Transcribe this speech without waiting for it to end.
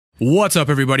What's up,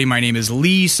 everybody? My name is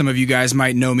Lee. Some of you guys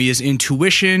might know me as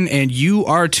Intuition, and you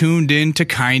are tuned in to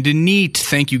Kinda Neat.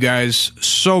 Thank you guys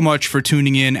so much for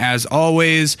tuning in, as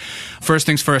always. First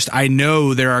things first, I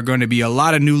know there are going to be a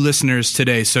lot of new listeners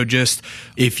today, so just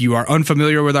if you are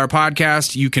unfamiliar with our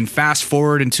podcast, you can fast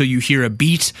forward until you hear a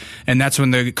beat, and that's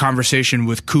when the conversation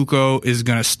with Kuko is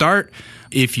going to start.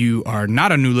 If you are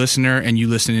not a new listener and you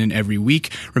listen in every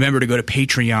week, remember to go to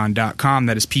patreon.com.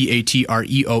 That is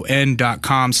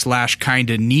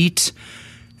patreon.com/kinda neat.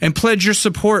 And pledge your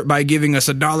support by giving us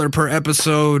 $1 per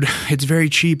episode. It's very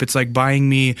cheap. It's like buying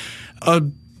me a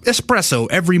espresso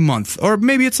every month. Or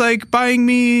maybe it's like buying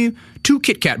me 2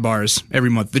 Kit Kat bars every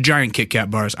month. The giant Kit Kat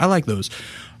bars. I like those.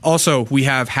 Also, we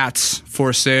have hats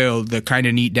for sale, the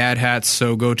Kinda Neat dad hats.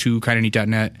 So go to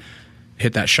kindaneat.net.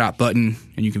 Hit that shop button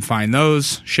and you can find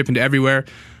those, shipping to everywhere.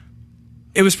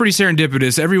 It was pretty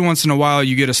serendipitous. Every once in a while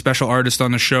you get a special artist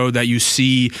on the show that you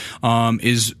see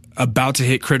is about to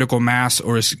hit critical mass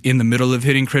or is in the middle of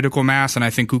hitting critical mass, and I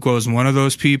think Kuko is one of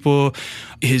those people.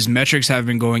 His metrics have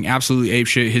been going absolutely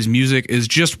apeshit. His music is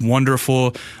just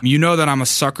wonderful. You know that I'm a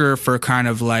sucker for kind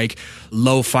of like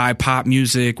lo-fi pop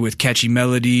music with catchy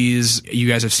melodies. You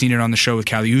guys have seen it on the show with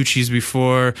Kali Uchis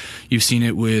before. You've seen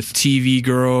it with TV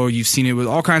Girl. You've seen it with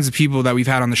all kinds of people that we've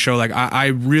had on the show. Like I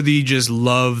really just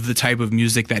love the type of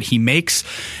music that he makes,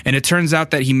 and it turns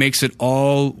out that he makes it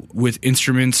all with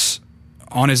instruments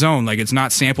on his own. Like, it's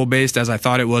not sample based as I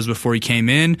thought it was before he came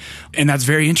in, and that's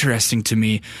very interesting to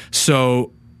me.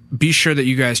 So be sure that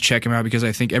you guys check him out, because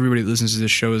I think everybody that listens to this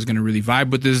show is going to really vibe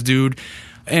with this dude.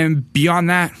 And beyond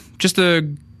that, just a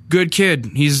good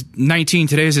kid. He's 19.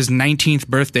 Today is his 19th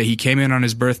birthday. He came in on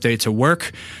his birthday to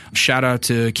work. Shout out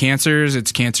to cancers.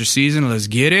 It's cancer season. Let's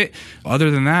get it.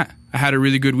 Other than that, I had a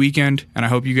really good weekend, and I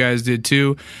hope you guys did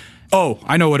too. Oh,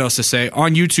 I know what else to say.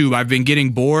 On YouTube, I've been getting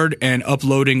bored and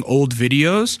uploading old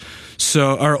videos,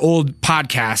 or old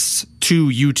podcasts to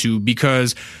YouTube,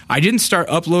 because I didn't start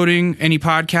uploading any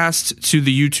podcasts to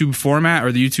the YouTube format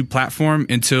or the YouTube platform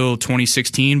until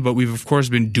 2016, but we've of course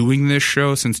been doing this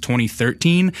show since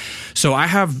 2013. So I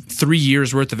have 3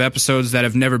 years worth of episodes that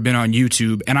have never been on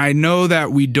YouTube, and I know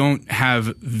that we don't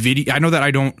have video. I know that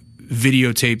I don't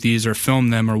videotape these or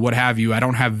film them or what have you. I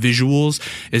don't have visuals.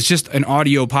 It's just an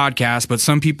audio podcast, but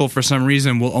some people for some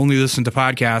reason will only listen to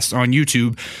podcasts on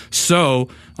YouTube. So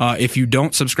if you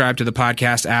don't subscribe to the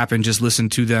podcast app and just listen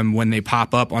to them when they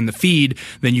pop up on the feed,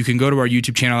 then you can go to our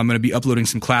YouTube channel. I'm going to be uploading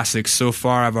some classics. So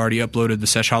far, I've already uploaded the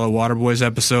Sesh Hollow Waterboys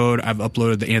episode. I've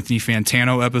uploaded the Anthony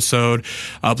Fantano episode.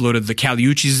 I uploaded the Kali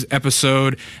Uchis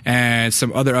episode and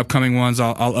some other upcoming ones.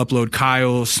 I'll upload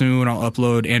Kyle soon. I'll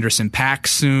upload Anderson .Paak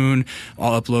soon.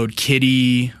 I'll upload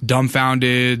Kitty,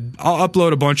 Dumbfounded. I'll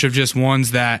upload a bunch of just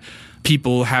ones that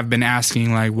people have been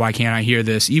asking, like, why can't I hear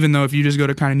this? Even though if you just go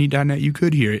to kindaneat.net, you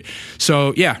could hear it.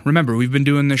 So yeah, remember, we've been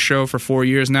doing this show for 4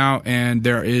 years now, and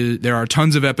there are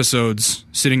tons of episodes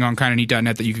sitting on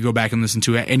kindaneat.net that you could go back and listen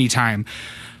to at any time.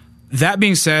 That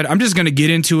being said, I'm just going to get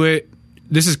into it.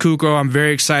 This is Kuko. I'm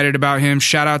very excited about him.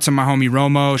 Shout out to my homie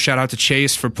Romo. Shout out to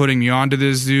Chase for putting me on to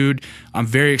this dude. I'm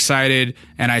very excited,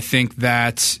 and I think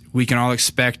that we can all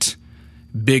expect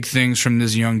big things from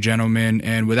this young gentleman.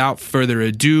 And without further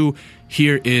ado,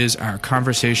 here is our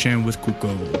conversation with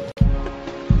Kuko.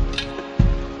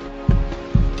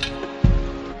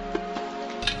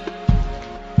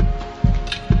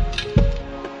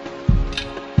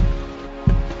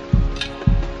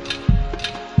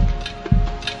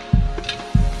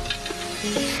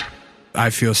 I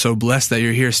feel so blessed that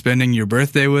you're here spending your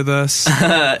birthday with us.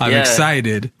 I'm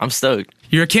excited. I'm stoked.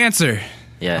 You're a Cancer.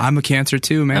 Yeah. I'm a Cancer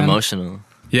too, man. Emotional.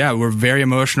 Yeah, we're very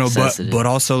emotional, but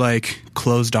also like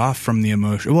closed off from the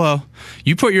emotion. Well,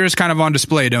 you put yours kind of on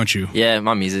display, don't you? Yeah,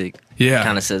 my music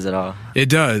kind of says it all. It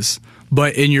does.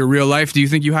 But in your real life, do you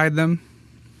think you hide them?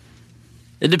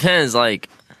 It depends. Like,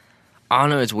 I don't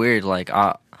know. It's weird. Like,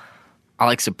 I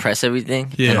like suppress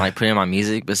everything and like put in my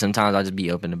music, but sometimes I'll just be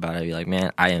open about it. I'll be like,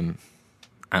 man, I'm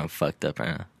fucked up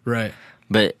right now. Right.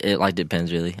 But it like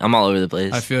depends really. I'm all over the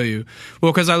place. I feel you.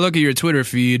 Well, because I look at your Twitter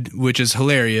feed, which is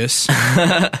hilarious,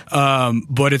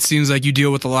 but it seems like you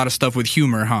deal with a lot of stuff with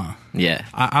humor, huh? Yeah.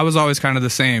 I was always kind of the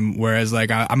same, whereas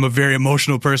like I'm a very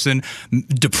emotional person,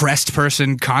 depressed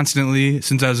person constantly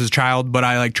since I was a child, but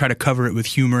I like try to cover it with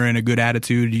humor and a good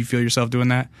attitude. Do you feel yourself doing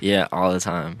that? Yeah, all the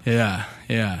time. Yeah,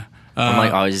 yeah. I'm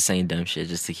like always just saying dumb shit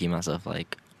just to keep myself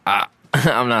like,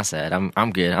 I'm not sad.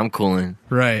 I'm good. I'm cooling.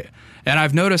 Right. And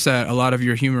I've noticed that a lot of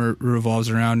your humor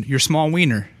revolves around your small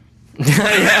wiener. My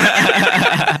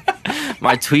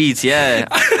tweets, yeah.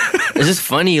 It's just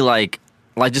funny, like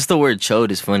just the word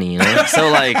chode is funny, you know?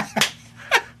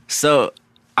 So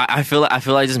I feel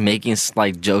like just making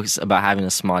like jokes about having a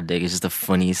small dick is just the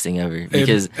funniest thing ever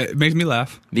because it makes me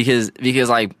laugh because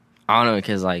like I don't know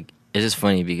because like it's just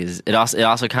funny because it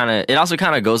also kind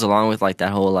of goes along with like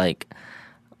that whole like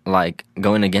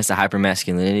going against the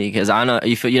hypermasculinity because I don't know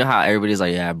you know how everybody's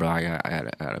like yeah bro I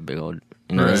got a big old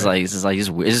it's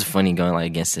just funny going like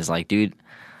against this like dude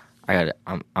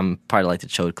I'm probably like the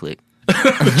chode click.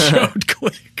 Chode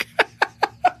click.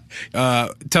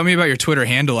 Tell me about your Twitter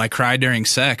handle. I cried during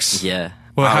sex. Yeah.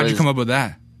 Well, how'd you come up with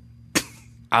that?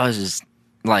 I was just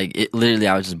like literally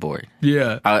I was just bored.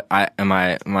 Yeah.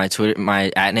 My Twitter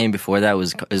my @ name before that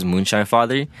was Moonshine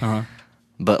Father.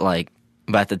 But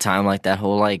at the time like that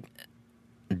whole like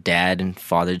dad and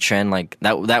father trend like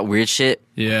that weird shit.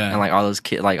 Yeah. And like all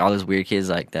those weird kids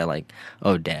like that like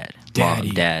oh dad, daddy,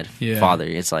 mom, dad, yeah. father.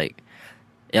 It's like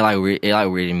it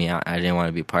weirded me out. I didn't want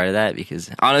to be part of that because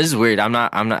I don't know, this is weird. I'm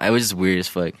not. It was just weird as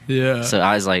fuck. Yeah. So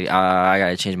I was like, I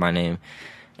gotta change my name,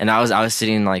 and I was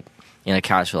sitting like in a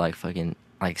couch for like fucking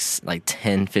like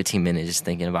 10, 15 minutes just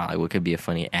thinking about like what could be a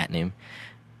funny @ name.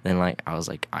 Then like I was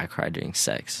like, I cried during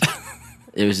sex.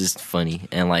 It was just funny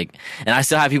and I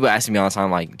still have people asking me all the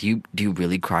time like, do you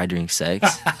really cry during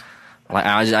sex? Like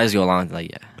I just go along with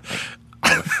like yeah,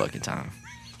 like, all the fucking time.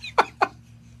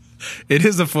 It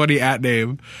is a funny @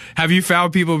 name. Have you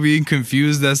found people being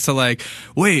confused as to like,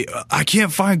 wait, I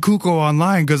can't find Kuko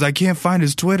online because I can't find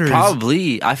his Twitter?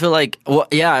 Probably. I feel like, well,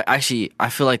 yeah, actually, I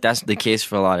feel like that's the case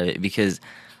for a lot of it because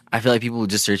I feel like people will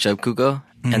just search up Kuko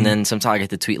and then sometimes I get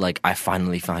the tweet like, I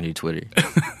finally found your Twitter.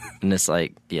 And it's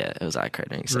like, yeah, it was I cried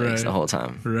during sex the whole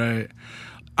time. Right.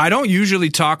 I don't usually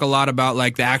talk a lot about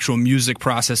like the actual music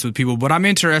process with people, but I'm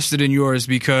interested in yours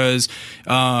because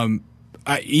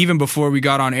even before we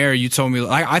got on air, you told me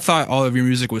I thought all of your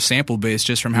music was sample based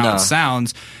just from how it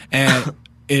sounds, and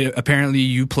apparently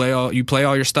you play all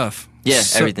your stuff. Yeah,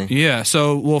 everything. Yeah.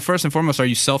 So, well, first and foremost, are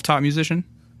you self-taught musician?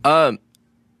 In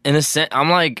a sense, I'm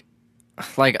like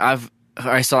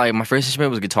so like my first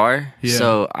instrument was guitar. Yeah.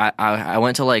 So I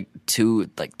went to like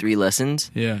 3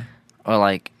 lessons. Yeah. Or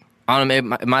like I don't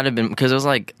know, it might have been because it was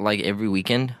like every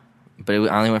weekend, but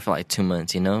I only went for like 2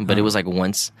 months, you know. But it was like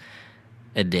once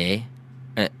a day.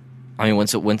 I mean,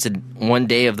 one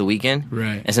day of the weekend,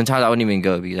 right? And sometimes I wouldn't even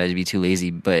go because I'd be too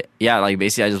lazy. But yeah, like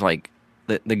basically, I just like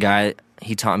the guy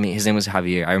he taught me. His name was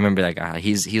Javier. I remember that guy.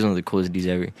 He's one of the coolest dudes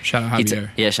ever. Shout out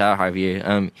Javier. Shout out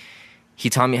Javier. He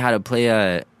taught me how to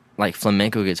play like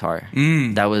flamenco guitar.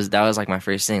 That was like my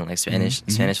first thing, like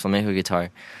Spanish flamenco guitar,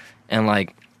 and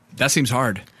like that seems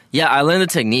hard. Yeah, I learned the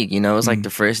technique. You know, it was like the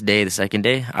first day, the second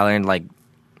day, I learned like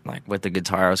what the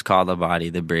guitar was called, the body,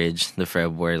 the bridge, the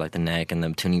fretboard, like the neck, and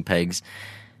the tuning pegs.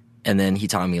 And then he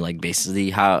taught me like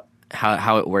basically how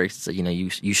it works. So, you know,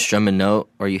 you strum a note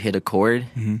or you hit a chord,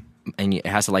 and it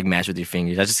has to like match with your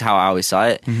fingers. That's just how I always saw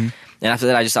it. And after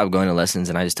that, I just stopped going to lessons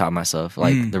and I just taught myself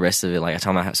like the rest of it. Like I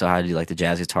taught myself how to do like the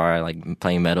jazz guitar, like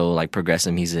playing metal, like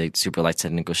progressive music, super like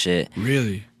technical shit.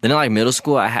 Really? Then in like middle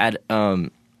school, I had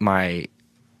my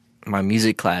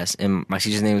music class, and my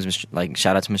teacher's name was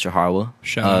shout out to Mr. Harwell.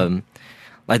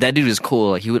 Like that dude was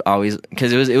cool. Like he would always,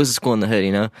 because it was a school in the hood,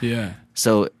 you know. Yeah.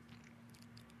 So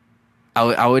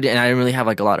I would, and I didn't really have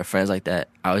like a lot of friends like that.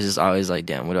 I was just always like,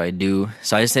 damn, what do I do?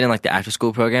 So I just stayed in like the after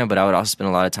school program, but I would also spend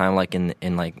a lot of time like in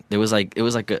like it was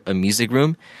like a music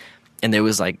room, and there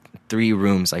was like 3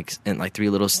 rooms like and like 3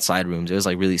 little side rooms. It was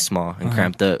like really small and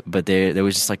cramped up, but there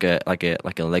was just like an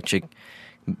electric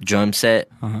drum set.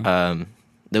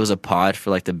 There was a pod for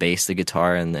like the bass, the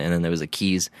guitar, and then there was the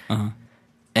keys.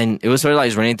 And it was sort of like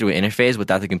just running through an interface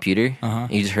without the computer.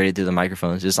 And you just heard it through the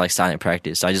microphones, just like silent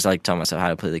practice. So I just like taught myself how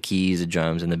to play the keys, the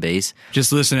drums, and the bass.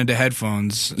 Just listening to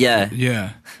headphones. Yeah.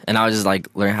 Yeah. And I would just like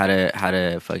learn how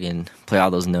to fucking play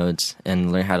all those notes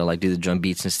and learn how to like do the drum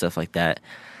beats and stuff like that.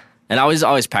 And I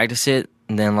always practice it.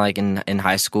 And then like in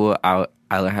high school, I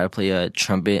learned how to play a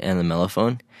trumpet and the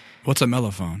mellophone. What's a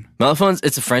mellophone? Mellophone's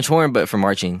it's a French horn, but for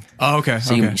marching. Oh, okay.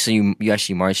 So you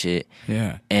actually march it.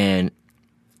 Yeah. And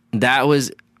that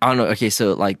was, I don't know. Okay,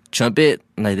 so like trumpet,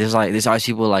 like there's always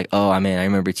people like, oh man, I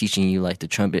remember teaching you like the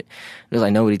trumpet. There's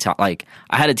like nobody taught. Like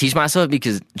I had to teach myself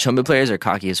because trumpet players are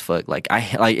cocky as fuck. Like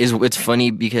it's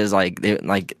funny because like they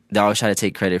always try to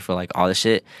take credit for like all the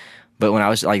shit. But when I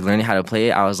was like learning how to play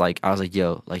it, I was like,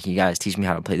 yo, like you guys teach me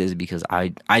how to play this because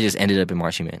I just ended up in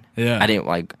marching band. Yeah. I didn't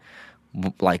like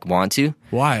want to.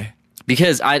 Why?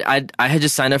 Because I had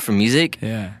just signed up for music.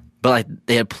 Yeah. But like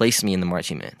they had placed me in the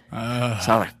marching band. So I was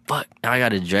like, fuck, now I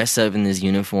gotta dress up in this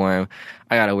uniform.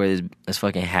 I gotta wear this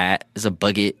fucking hat. It's a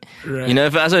bucket. Right. You know,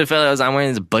 if that's what it felt like, I'm wearing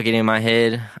this bucket in my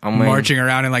head. I'm marching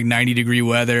around in like 90-degree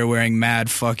weather, wearing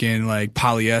mad fucking like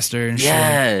polyester and shit.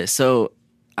 Yeah. So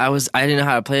I didn't know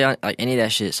how to play on like any of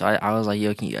that shit. So I was like,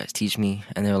 yo, can you guys teach me?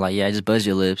 And they were like, yeah, just buzz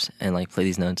your lips and like play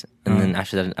these notes. And then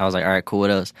after that, I was like, all right, cool.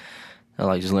 What else? They're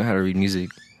like, just learn how to read music.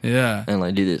 Yeah. And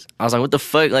like do this. I was like, what the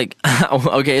fuck? Like,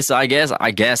 okay, so I guess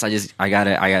I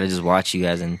gotta just watch you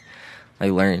guys and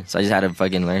like learn. So I just had to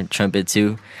fucking learn trumpet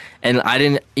too. And I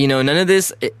didn't, none of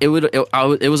this. It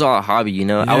was all a hobby,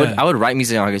 Yeah. I would write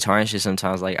music on guitar and shit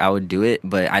sometimes. Like I would do it,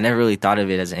 but I never really thought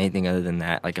of it as anything other than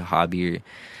that, like a hobby.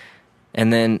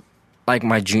 And then like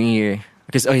my junior year,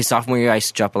 because sophomore year I used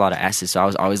to drop a lot of acid, so I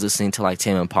was always listening to like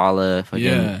Tame Impala,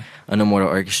 fucking Unknown Mortal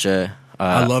Orchestra.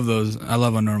 I love those. I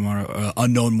love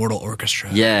Unknown Mortal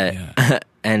Orchestra. Yeah.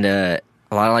 And a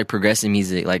lot of like progressive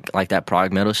music, like that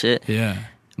prog metal shit. Yeah.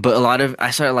 But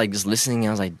I started like just listening and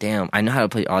I was like, damn, I know how to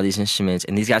play all these instruments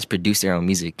and these guys produce their own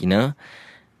music,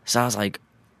 So I was like,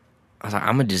 I'm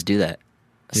gonna just do that.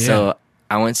 Yeah. So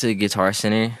I went to Guitar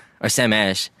Center or Sam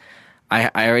Ash. I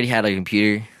already had a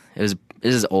computer. This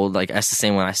is old, like that's the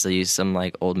same one I still use, some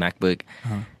like old MacBook.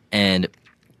 And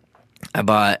I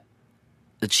bought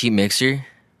a cheap mixer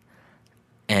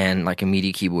and like a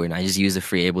MIDI keyboard, and I just used the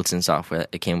free Ableton software that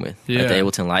it came with, like the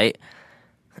Ableton Lite.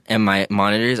 And my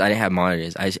monitors, I didn't have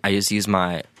monitors. I just used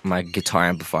my guitar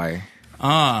amplifier.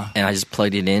 And I just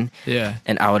plugged it in. Yeah.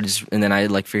 And then I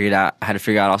like figured out, I had to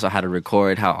figure out also how to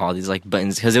record, how all these like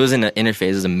buttons, because it was in the interface,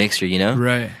 it was a mixer,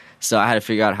 Right. So I had to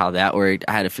figure out how that worked.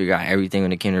 I had to figure out everything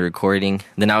when it came to recording.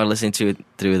 Then I would listen to it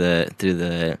through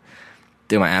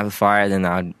my amplifier. Then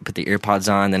I would put the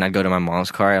earpods on. Then I'd go to my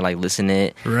mom's car and like listen to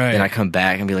it. Right. Then I'd come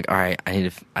back and be like, all right, I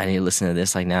need to listen to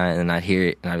this like now. And then I'd hear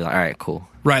it and I'd be like, all right, cool.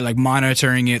 Right, like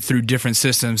monitoring it through different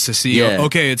systems to see,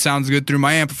 okay, it sounds good through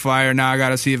my amplifier. Now I got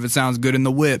to see if it sounds good in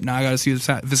the whip. Now I got to see if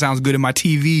it sounds good in my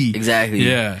TV. Exactly.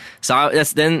 Yeah. So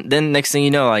then next thing you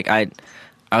know, like I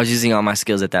was using all my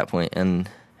skills at that point, and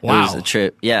it was a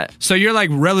trip. Yeah. So you're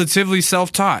like relatively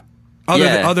self-taught,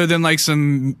 other than like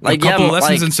a couple of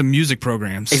lessons and some music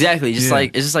programs. Exactly. Just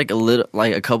like it's just like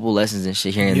a couple lessons and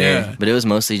shit here and there. But it was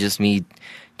mostly just me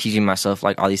teaching myself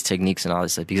like all these techniques and all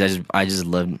this stuff because I just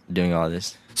loved doing all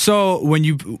this. So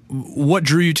what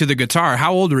drew you to the guitar?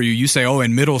 How old were you? You say,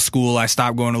 in middle school I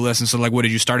stopped going to lessons. So like, what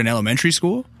did you start in elementary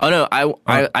school? Oh no,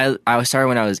 I started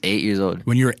when I was 8 years old.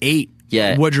 When you were 8?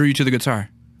 Yeah. What drew you to the guitar?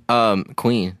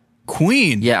 Queen.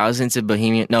 Queen? Yeah, I was into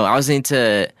Bohemian. No, I was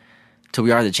into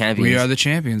We Are the Champions. We Are the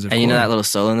Champions, of course. And you know that little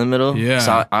solo in the middle? Yeah.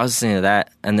 So I was listening to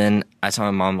that, and then I told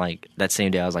my mom like that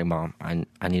same day I was like, Mom,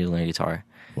 I need to learn guitar.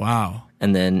 Wow.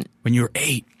 And then when you were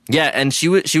 8. Yeah, and she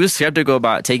was skeptical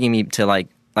about taking me to like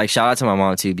shout out to my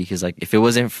mom too, because like if it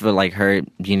wasn't for like her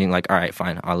being like, all right,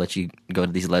 fine, I'll let you go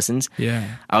to these lessons.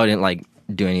 Yeah. I wouldn't like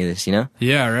do any of this,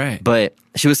 Yeah, right. But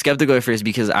she was skeptical at first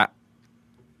because I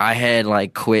had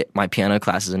like quit my piano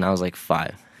classes when I was like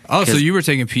 5. Oh, so you were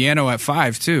taking piano at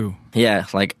 5 too? Yeah,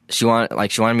 like she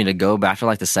wanted me to go, but after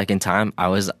like the second time, I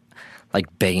was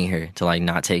like begging her to like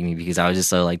not take me because I was just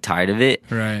so like tired of it.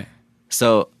 Right.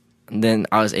 So then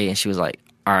I was 8 and she was like,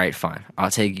 all right, fine,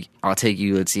 I'll take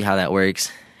you. Let's see how that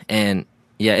works. And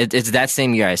yeah, it's that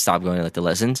same year I stopped going to like the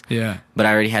lessons. Yeah. But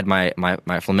I already had my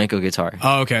flamenco guitar.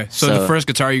 Oh, okay. So the first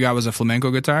guitar you got was a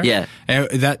flamenco guitar? Yeah. And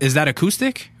is that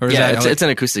acoustic? Or is it's an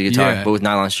acoustic guitar, but with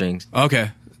nylon strings.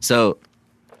 Okay. So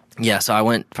yeah, so I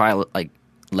went probably like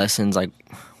lessons like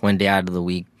one day out of the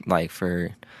week, like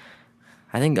for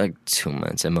I think like 2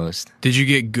 months at most. Did you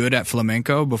get good at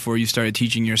flamenco before you started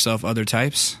teaching yourself other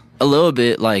types? A little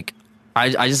bit, like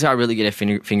I just got really good at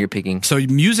finger picking. So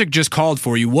music just called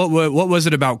for you. What was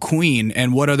it about Queen,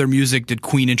 and what other music did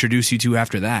Queen introduce you to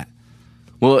after that?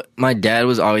 Well, my dad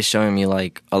was always showing me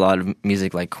like a lot of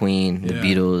music, like Queen, the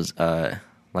Beatles,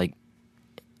 like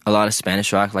a lot of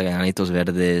Spanish rock, like Anitos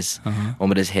Verdes,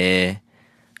 Hombres G,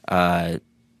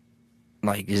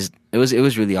 like just it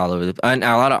was really all over and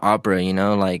a lot of opera,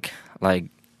 like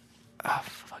oh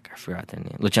fuck, I forgot their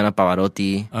name. Luciano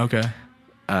Pavarotti. Okay.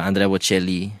 Andrea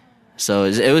Bocelli. So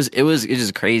it was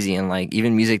just crazy, and like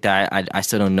even music that I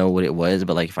still don't know what it was,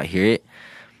 but like if I hear it,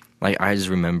 like I just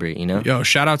remember it, Yo,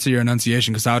 shout out to your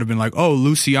enunciation, because I would have been like, oh,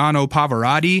 Luciano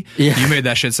Pavarotti. Yeah. You made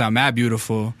that shit sound mad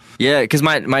beautiful. Yeah, because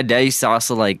my dad used to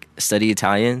also like study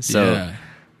Italian, so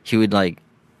he would like,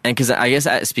 and because I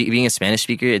guess being a Spanish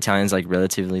speaker, Italian's like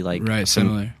relatively like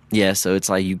similar. Yeah, so it's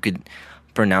like you could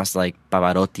pronounce like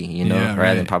Pavarotti,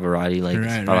 rather than Pavarotti, like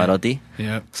Pavarotti.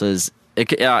 Yeah. So it's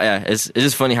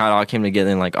just funny how it all came together,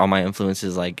 and like all my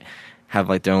influences like have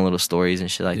like their own little stories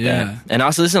and shit like that. And I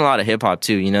also listen to a lot of hip hop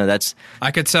too. That's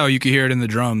I could tell. You could hear it in the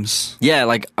drums. Yeah,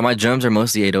 like my drums are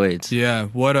mostly 808s. Yeah.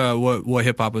 What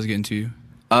hip hop was getting to you?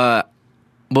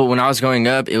 But when I was growing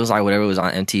up, it was like whatever was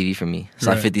on MTV for me. It's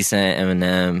like 50 Cent,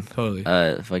 Eminem, totally.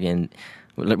 Fucking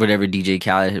whatever DJ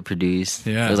Khaled had produced.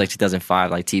 Yeah. It was like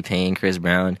 2005, like T-Pain, Chris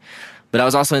Brown. But I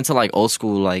was also into like old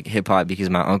school like hip hop because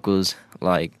my uncles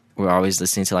like were always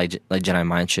listening to like Jedi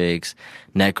Mind Tricks,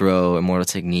 Necro, Immortal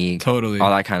Technique, Totally. all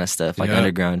that kind of stuff, like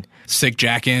underground. Sick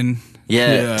Jackin'.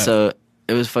 Yeah. So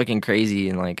it was fucking crazy,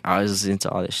 and like I was listening to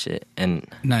all this shit, and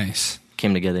nice.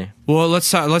 Came together. Well,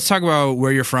 let's talk about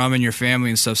where you're from and your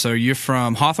family and stuff. So you're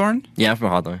from Hawthorne? Yeah, I'm from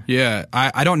Hawthorne. Yeah.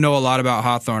 I don't know a lot about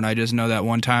Hawthorne. I just know that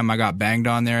one time I got banged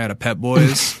on there at a Pep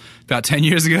Boys about 10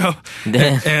 years ago.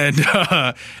 And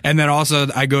then also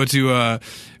I go to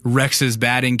Rex's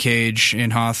batting cage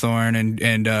in Hawthorne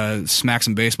and smack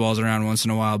some baseballs around once in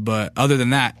a while. But other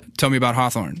than that, tell me about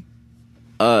Hawthorne.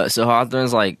 So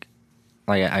Hawthorne's like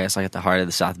I guess like at the heart of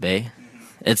the South Bay.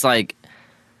 It's like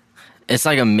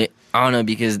a I don't know,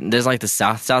 because there's like the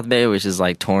South Bay, which is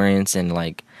like Torrance and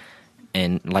like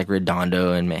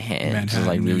Redondo and Manhattan. It's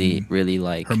like really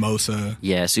like Hermosa.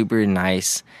 Yeah, super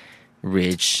nice,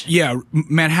 rich. Yeah,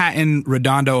 Manhattan,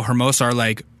 Redondo, Hermosa are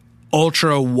like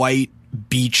ultra white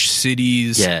beach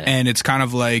cities. Yeah. And it's kind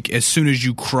of like as soon as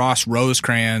you cross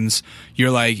Rosecrans,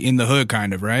 you're like in the hood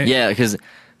kind of, right? Yeah, because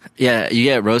you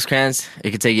get Rosecrans,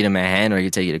 it could take you to Manhattan or it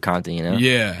could take you to Compton, you know?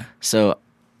 Yeah. So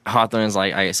Hawthorne's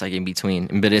like, I guess, like in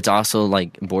between, but it's also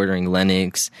like bordering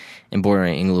Lenox and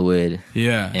bordering Inglewood,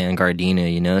 and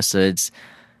Gardena, you know. So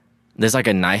there's like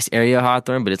a nice area of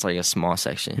Hawthorne, but it's like a small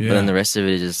section. But then the rest of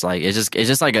it is just like it's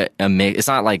just like a mix. It's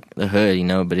not like the hood, you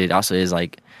know, but it also is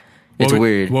like it's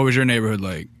weird. What was your neighborhood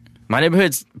like? My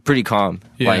neighborhood's pretty calm.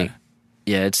 Yeah. Like,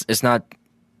 it's not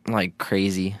like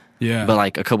crazy. Yeah. But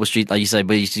like a couple streets, like you said,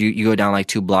 but you go down like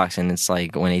 2 blocks and it's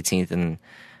like 118th and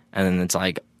then it's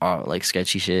like all like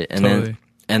sketchy shit. And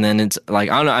then it's like,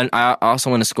 I don't know, I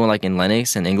also went to school like in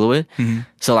Lenox and Inglewood. Mm-hmm.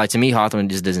 So like to me, Hawthorne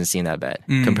just doesn't seem that bad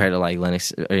compared to like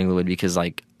Lenox or Inglewood, because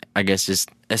like I guess just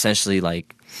essentially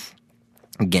like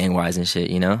gang wise and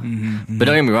shit, you know? Mm-hmm. But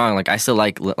don't get me wrong, like I still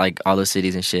like all those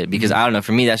cities and shit, because I don't know,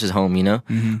 for me that's just home, you know?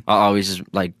 Mm-hmm. I'll always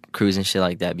just like cruise and shit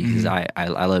like that because I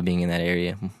love being in that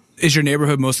area. Is your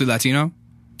neighborhood mostly Latino?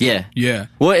 Yeah. Yeah.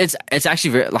 Well, it's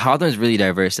actually Hawthorne's really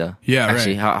diverse though. Yeah,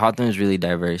 actually, right. Hawthorne's really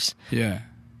diverse. Yeah.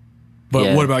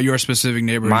 But what about your specific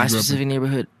neighborhood? My specific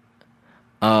neighborhood,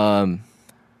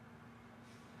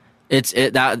 it's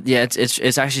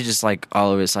actually just like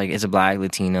all over. It's like it's a black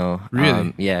Latino.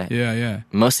 Really? Yeah.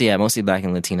 Mostly black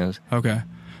and Latinos. Okay.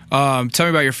 Tell me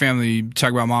about your family. You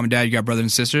talk about mom and dad. You got brothers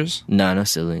and sisters? No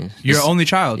siblings. You're the only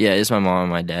child? Yeah, it's my mom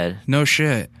and my dad. No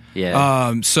shit.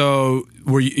 Yeah. So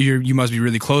were you must be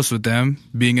really close with them,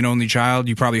 being an only child.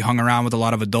 You probably hung around with a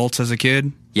lot of adults as a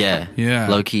kid. Yeah.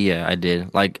 Low key, yeah, I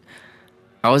did. Like,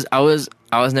 I was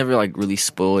never like really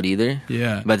spoiled either.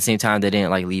 Yeah. But at the same time, they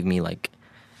didn't like leave me like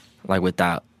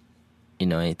without, you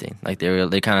know, anything. Like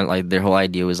they kind of like their whole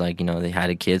idea was like, you know, they had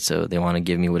a kid, so they want to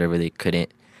give me whatever they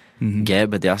couldn't get.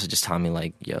 But they also just taught me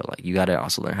like, yo, like you gotta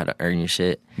also learn how to earn your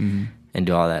shit. And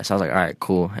do all that. So I was like, all right,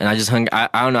 cool. And I just I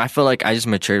don't know, I feel like I just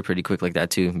matured pretty quick like that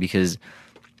too, because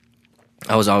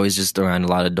I was always just around a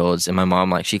lot of adults, and my mom,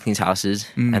 like, she cleans houses,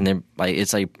 and they're like,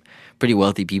 it's like pretty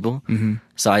wealthy people.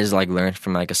 So I just like learned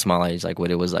from like a small age like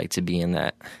what it was like to be in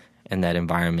that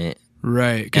environment.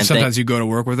 Right. Because sometimes you go to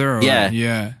work with her. Or,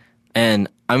 yeah. And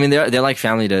I mean, they're like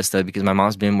family to us though, because my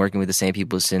mom's been working with the same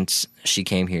people since she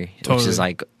came here, which is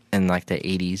like in like the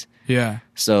 80s. Yeah.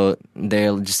 So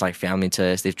they're just like family to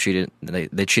us. They treated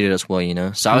us well, you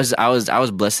know. So I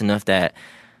was blessed enough that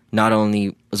not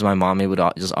only was my mom able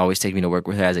to just always take me to work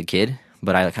with her as a kid,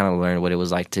 but I kind of learned what it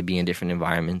was like to be in different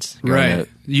environments. Right. Up.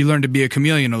 You learned to be a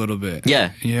chameleon a little bit.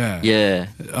 Yeah.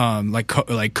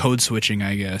 Like code switching,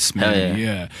 I guess. Maybe.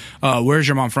 Yeah. Where's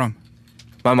your mom from?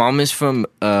 My mom is from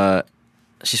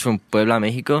she's from Puebla,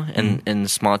 Mexico, in a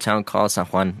small town called San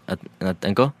Juan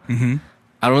Atenco.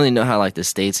 I don't really know how like the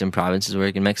states and provinces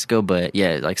work in Mexico, but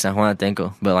yeah, like San Juan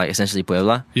Atenco, but like essentially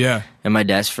Puebla. Yeah. And my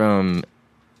dad's from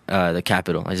the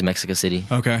capital, like Mexico City.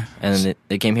 Okay. And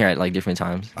they came here at like different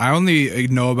times. I only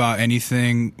know about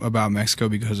anything about Mexico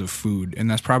because of food, and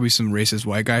that's probably some racist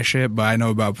white guy shit, but I know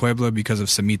about Puebla because of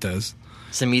semitas.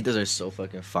 Semitas are so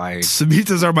fucking fire.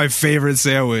 Semitas are my favorite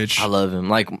sandwich. I love them.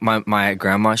 Like my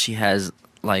grandma, she has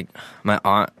like, my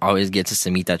aunt always gets a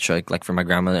semita truck like for my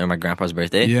grandmother or my grandpa's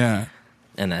birthday. Yeah.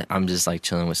 And I'm just like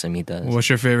chilling with semitas. What's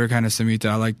your favorite kind of semita?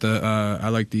 I like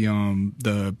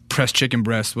the pressed chicken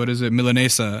breast. What is it?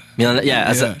 Milanesa.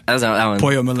 That's that one.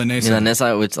 Pollo milanesa.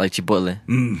 Milanesa with like chipotle.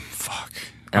 Fuck.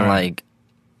 And like,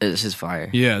 it's just fire.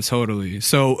 Yeah, totally.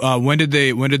 So when did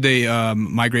they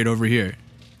migrate over here?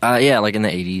 Yeah, like in the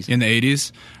 80s. In the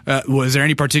 80s? Was there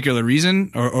any particular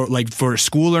reason, or like for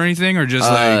school or anything, or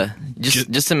just like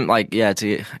just some like, yeah,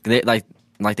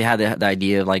 like they had the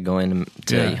idea of like going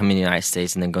to Yeah. come in the United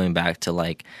States and then going back to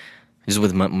like just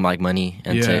with like money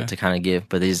and Yeah. to kind of give,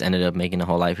 but they just ended up making a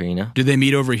whole life here, you know. Did they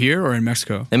meet over here or in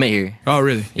Mexico? They met here. Oh,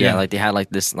 really? Yeah, like they had like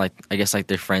this, like I guess like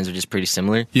their friends were just pretty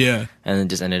similar, Yeah, and then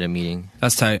just ended up meeting.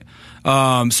 that's tight.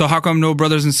 So how come no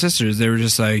brothers and sisters? They were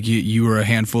just like you were a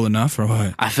handful enough, or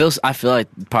what? I feel like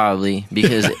probably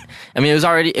because I mean it's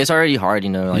already hard,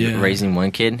 you know, like Yeah. raising one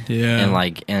kid, Yeah. and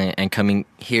like and coming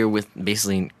here with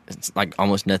basically it's like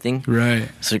almost nothing. Right.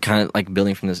 So kind of like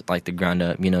building from this like the ground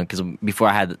up, you know, because before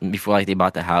like they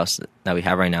bought the house that we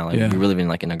have right now, like Yeah. we were living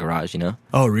like in a garage, you know.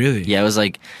 Oh, really? Yeah, it was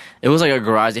like a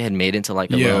garage they had made into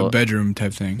like a Yeah, little a bedroom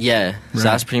type thing. Yeah, so Right.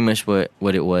 that's pretty much what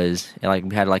it was. And, like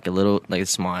we had like a little like a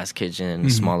small ass kitchen and a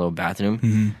small little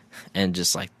bathroom, and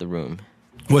just like the room.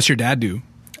 What's your dad do?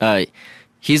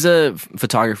 He's a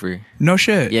photographer. No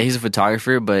shit. Yeah, he's a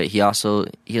photographer, but he's also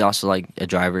like a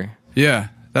driver. Yeah,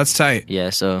 that's tight. Yeah,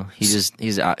 so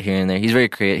he's out here and there. He's very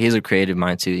creative. He has a creative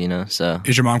mind too, you know. So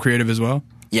Is your mom creative as well?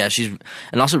 yeah,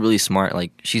 and also really smart.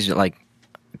 Like she's like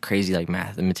crazy like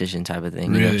mathematician type of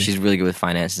thing. You know? Really? She's really good with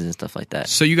finances and stuff like that.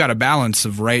 So you got a balance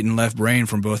of right and left brain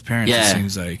from both parents. Yeah. It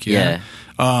seems like. Yeah.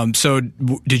 So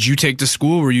did you take to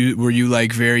school? Were you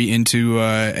like very into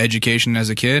education as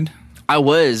a kid? I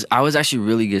was actually a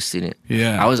really good student.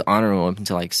 Yeah. I was honorable up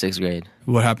until like 6th grade.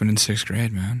 What happened in 6th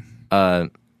grade, man?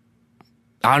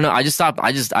 I don't know. I just stopped.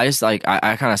 I just like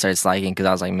I kind of started slacking because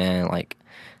I was like, man, like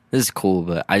this is cool,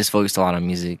 but I just focused a lot on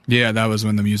music. Yeah, that was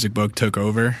when the music bug took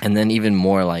over. And then even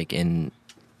more like in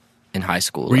high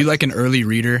school. Were you like an early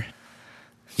reader?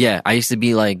 Yeah, I used to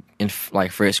be like in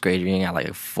like 1st grade reading at like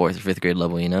a 4th or 5th grade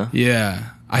level, you know? Yeah.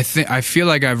 I feel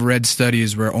like I've read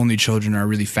studies where only children are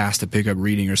really fast to pick up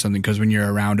reading or something, because when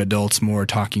you're around adults more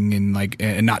talking and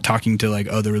not talking to like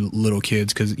other little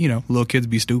kids, because you know little kids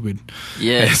be stupid.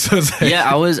 Yeah. So it's like, Yeah,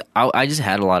 I just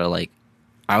had a lot of like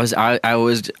I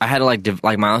had to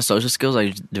like my own social skills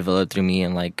like developed through me,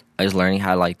 and like I was learning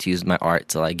how to like to use my art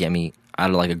to like get me out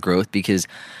of like a growth, because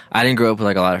I didn't grow up with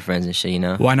like a lot of friends and shit, you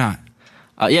know? Why not?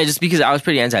 Yeah, just because I was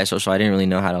pretty antisocial. I didn't really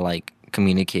know how to like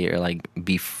communicate or like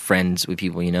be friends with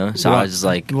people, you know? So I was just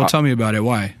like, well, tell me about it.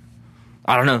 Why?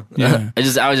 I don't know. Yeah. I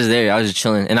was just there. I was just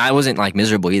chilling, and I wasn't like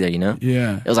miserable either, you know?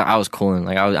 Yeah. It was like I was cool, and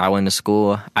like I went to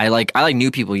school. I knew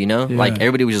people, you know? Yeah. Like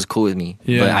everybody was just cool with me.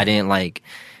 Yeah. But I didn't like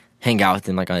hang out with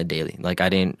them like on a daily. Like I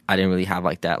didn't really have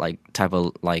like that like type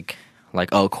of like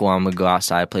oh cool, I'm gonna go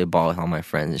outside play ball with all my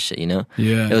friends and shit, you know?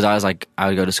 Yeah. It was always like I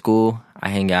would go to school, I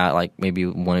hang out like maybe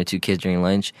 1 or 2 kids during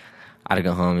lunch. I'd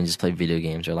go home and just play video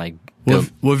games or like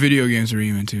what video games were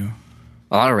you into?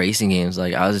 a lot of racing games.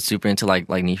 Like I was super into like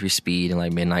Need for Speed and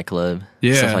like Midnight Club,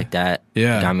 Yeah. stuff like that.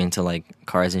 Yeah. Got me into like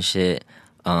cars and shit.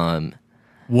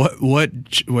 What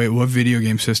video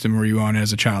game system were you on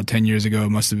as a child 10 years ago? It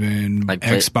must have been Like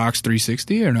Xbox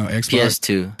 360 or no? Xbox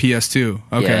PS2. PS2.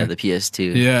 Okay. Yeah, the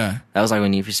PS2. Yeah. That was like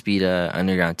when Need for Speed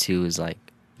Underground 2 was like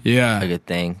a Yeah. good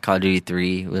thing. Call of Duty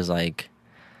 3 was like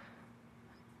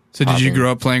So did you poppin'.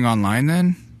 grow up playing online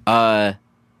then?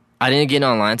 I didn't get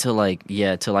online till I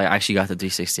actually got the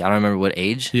 360. I don't remember what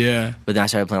age. Yeah. But then I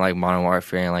started playing like Modern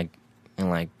Warfare and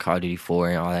like Call of Duty 4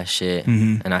 and all that shit.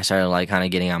 Mhm. And I started like kind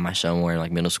of getting on my show more in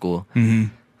like middle school.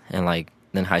 Mhm. And like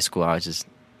then high school I was just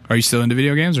Are you still into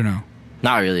video games or no?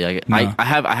 not really. Like No. I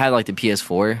had like the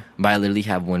PS4, but I literally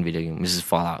have one video game, which is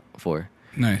Fallout 4.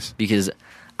 Nice. Because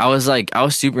I was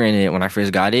super into it when I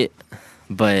first got it,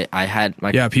 but I had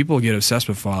like Yeah, people get obsessed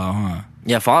with Fallout, huh?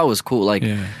 yeah, Fallout was cool. Like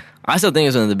Yeah. I still think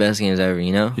it's one of the best games ever,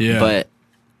 you know? Yeah. But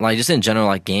like just in general,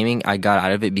 like gaming, I got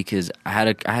out of it because I had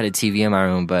a TV in my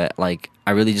room, but like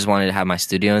I really just wanted to have my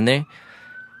studio in there.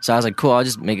 So I was like, cool, I'll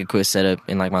just make a quick setup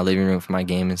in like my living room for my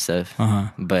game and stuff. Uh-huh.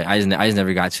 But I just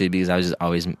never got to it because I was just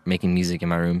always making music in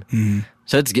my room. Mhm.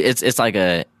 So it's like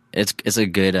a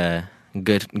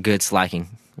good slacking.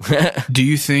 Do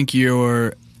you think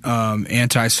your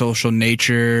antisocial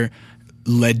nature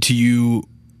led to you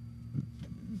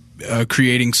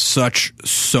creating such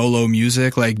solo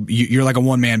music? Like you're like a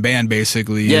one-man band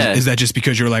basically. Yeah. Is that just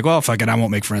because you're like, well, fuck it, I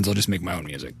won't make friends, I'll just make my own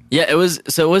music? Yeah, it was.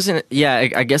 So it wasn't. Yeah,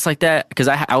 I guess like that because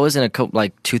I was in a couple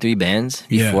like 2-3 bands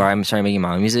before I started making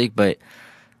my own music. But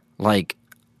like,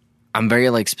 I'm very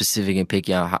like specific and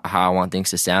picky on how I want things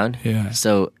to sound. Yeah.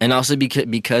 So and also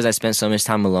because I spent so much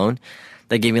time alone,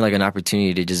 that gave me like an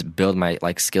opportunity to just build my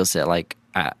like skill set like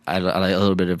at a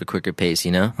little bit of a quicker pace,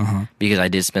 you know? Uh-huh. Because I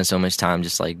did spend so much time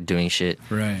just like doing shit.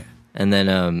 Right. And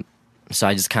then so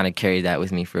I just kind of carried that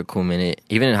with me for a cool minute.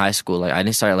 Even in high school, like I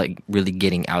didn't start like really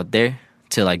getting out there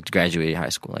till like graduated high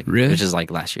school, like Really? which is like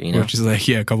last year, you know. Which is like,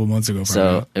 yeah, a couple months ago. Probably.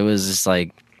 So it was just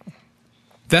like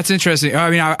That's interesting. I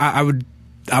mean, I would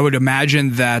I would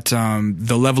imagine that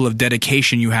the level of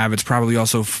dedication you have, it's probably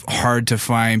also hard to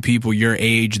find people your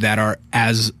age that are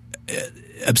as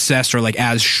obsessed or like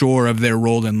as sure of their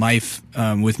role in life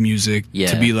with music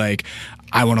to be like,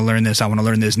 I want to learn this, I want to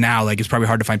learn this now. Like, it's probably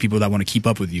hard to find people that want to keep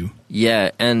up with you.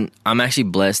 Yeah, and I'm actually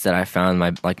blessed that I found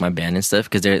my band and stuff,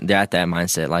 because they're at that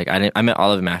mindset. Like, I met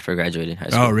all of them after I graduated high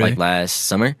school. Oh, really? Like last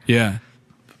summer. Yeah.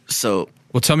 So,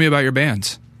 well, tell me about your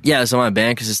bands. Yeah, so my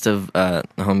band consists of the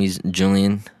homies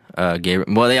Julian, Gabriel.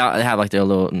 Well, they have like their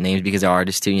little names because they're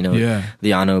artists too. You know,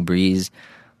 Liano, Breeze,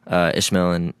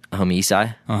 Ishmael, and homie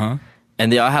Isai.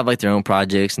 And they all have like their own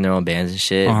projects and their own bands and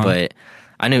shit. But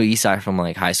I knew Isai from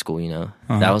like high school. You know,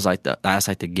 that's like the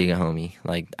Giga homie.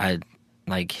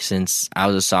 Like since I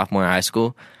was a sophomore in high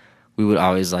school, we would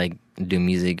always like do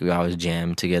music. We always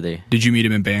jam together. Did you meet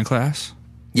him in band class?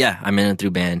 Yeah, I met him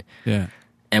through band. Yeah,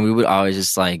 and we would always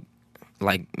just like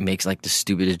makes like the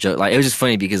stupidest joke. Like, it was just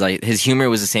funny because like his humor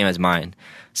was the same as mine.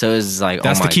 So it was like,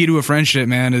 that's the key to a friendship,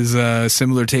 man, is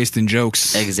similar taste in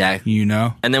jokes. Exactly. You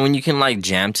know? And then when you can like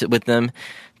jam with them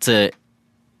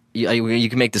you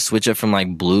can make the switch up from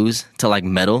like blues to like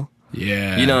metal.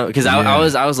 Yeah. You know, because I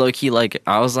was low key like,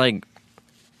 I was like,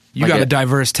 you got a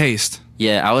diverse taste.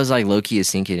 Yeah, I was like low key a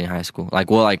scene kid in high school.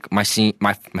 Like, well, like my senior,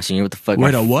 what the fuck?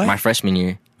 Wait, a what? My freshman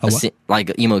year.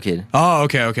 Like emo kid. Oh,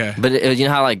 okay. But you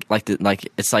know how like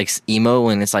it's like emo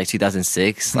when it's like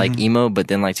 2006, like emo, but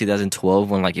then like 2012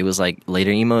 when like it was like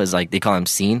later emo is like they call him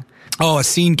scene. Oh, a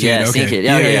scene kid. Yeah, okay. scene kid.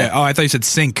 Yeah. Oh, I thought you said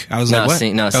sync. I was like, what?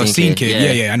 Scene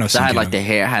kid. Yeah. I know. So I had like the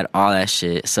hair, I had all that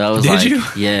shit. So I was Did like, you?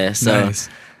 Yeah. So nice.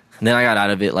 Then I got out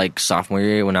of it like sophomore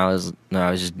year when I was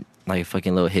just like a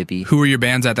fucking little hippie. Who were your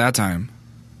bands at that time?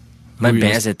 My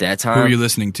bands at that time. Who were you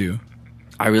listening to?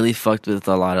 I really fucked with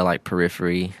a lot of like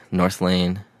Periphery,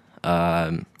 Northlane,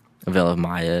 Veil of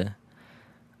Maya.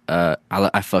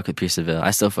 I fuck with Pierce the Veil.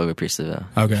 I still fuck with Pierce the Veil.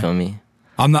 Okay. You feel me?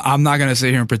 I'm not gonna sit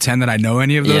here and pretend that I know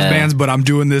any of those bands, but I'm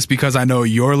doing this because I know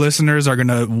your listeners are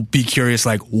gonna be curious.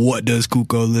 Like, what does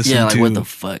Kuko listen to? Yeah, like what the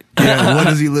fuck? Yeah, what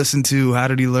does he listen to? How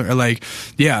did he learn? Like,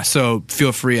 yeah. So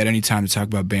feel free at any time to talk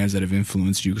about bands that have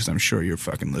influenced you, because I'm sure your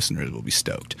fucking listeners will be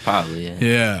stoked. Probably,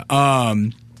 yeah. Yeah.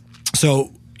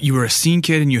 So you were a scene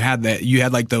kid and you had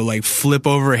like the like flip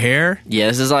over hair. Yeah,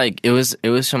 this is like it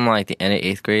was from like the end of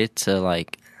 8th grade to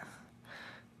like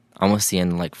almost the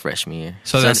end of like freshman year.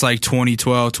 So that's like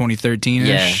 2012,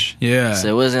 2013-ish? Yeah. So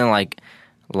it wasn't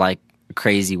like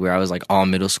crazy where I was like all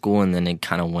middle school and then it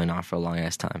kind of went off for a long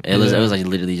ass time. It was like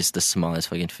literally just the smallest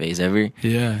fucking phase ever.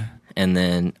 Yeah. And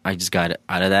then I just got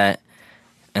out of that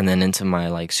and then into my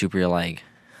like super like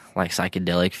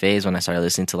psychedelic phase when I started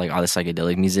listening to like all the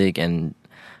psychedelic music and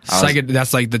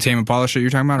that's like the Tame Impala shit you're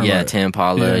talking about? Or yeah, what? Tame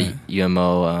Impala,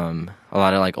 UMO, a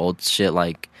lot of like old shit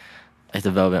like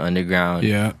the Velvet Underground,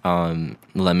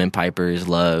 Lemon Pipers,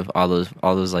 Love, all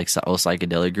those like old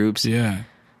psychedelic groups. Yeah.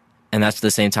 And that's the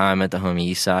same time at the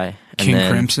homie Eastside. King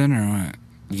Crimson or what?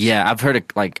 Yeah, I've heard of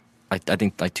like I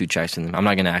think like 2 tracks from them. I'm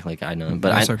not gonna act like I know them,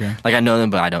 but that's okay. Like I know them,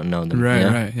 but I don't know them. Right, you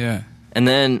know? right, yeah. And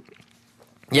then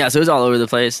so it was all over the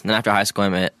place. And then after high school, I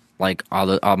met like all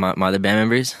my other band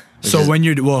members. So when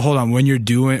you're in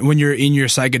your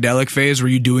psychedelic phase, were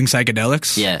you doing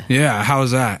psychedelics? Yeah. Yeah. How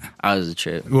was that? I was a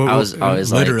trip. I was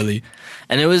always literally.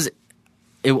 Like, and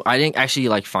I didn't actually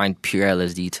like find pure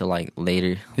LSD till like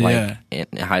later, like in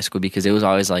high school, because it was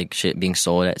always like shit being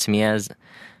sold to me as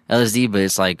LSD, but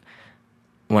it's like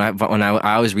when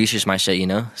I always researched my shit, you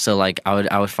know, so like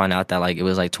I would find out that like it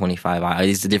was like 25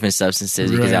 these different substances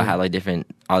because I had like different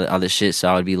all this shit, so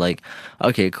I would be like,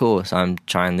 okay, cool, so I'm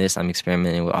trying this, I'm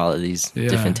experimenting with all of these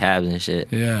different tabs and shit.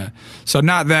 Yeah. So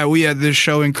not that we at this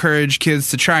show encourage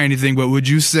kids to try anything, but would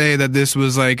you say that this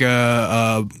was like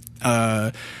a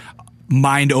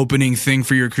mind-opening thing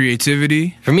for your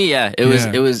creativity? For me, yeah, it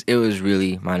was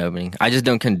really mind-opening. I just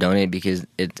don't condone it because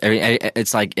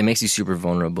it's like it makes you super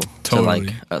vulnerable to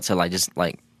like just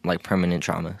like permanent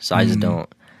trauma. So I just don't.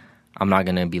 I'm not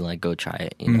gonna be like, go try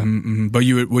it, you know. But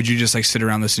would you just like sit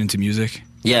around listening to music?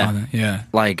 Yeah, yeah.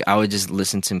 Like I would just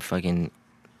listen to fucking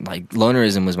like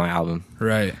Lonerism was my album.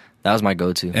 Right. That was my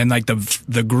go-to. And like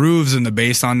the grooves and the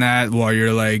bass on that while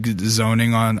you're like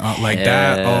zoning on like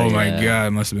that. Oh my god,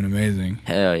 it must have been amazing.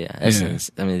 Hell yeah.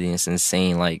 It's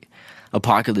insane. Like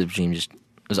Apocalypse Dream just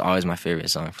was always my favorite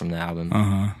song from the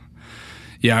album.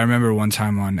 Yeah, I remember one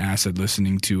time on acid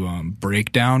listening to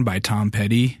Breakdown by Tom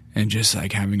Petty and just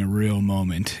like having a real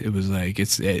moment. It was like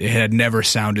it had never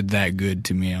sounded that good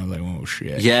to me. I was like, oh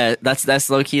shit. Yeah, that's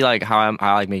low key like how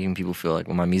I like making people feel like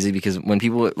with my music, because when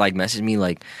people like message me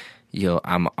like, yo,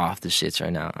 I'm off the shits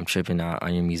right now, I'm tripping out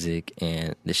on your music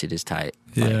and this shit is tight.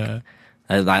 Yeah. Like,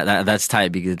 That's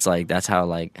tight because it's like that's how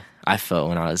like I felt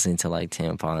when I was listening to like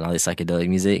Tame Impala and all this psychedelic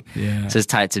music. Yeah. So it's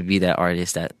tight to be that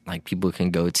artist that like people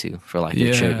can go to for like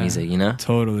their trip music, you know?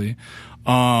 Totally.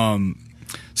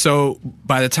 So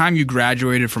by the time you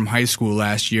graduated from high school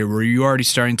last year, were you already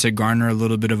starting to garner a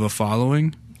little bit of a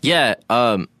following? Yeah.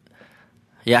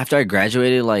 After I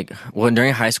graduated, like, well,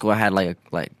 during high school, I had like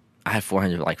I had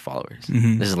 400 like followers.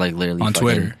 Mm-hmm. This is like literally on fucking,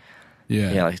 Twitter.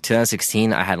 Yeah. Like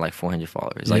 2016, I had like 400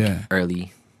 followers, like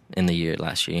early in the year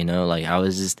last year. You know, like I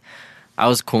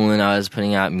was cooling. I was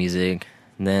putting out music.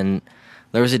 And then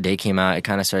there was a day came out. It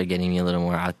kind of started getting me a little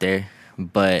more out there.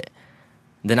 But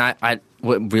then I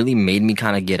what really made me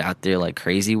kind of get out there like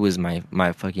crazy was my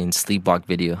fucking Sleepwalk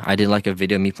video. I did like a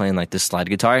video of me playing like this slide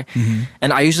guitar,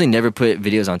 and I usually never put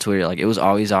videos on Twitter. Like it was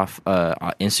always off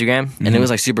Instagram, and it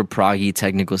was like super proggy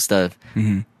technical stuff.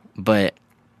 But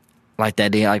like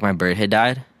that day, like my bird had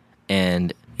died,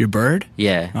 and your bird?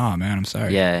 Yeah. Oh man, I'm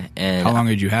sorry. Yeah, and how long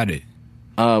had you had it?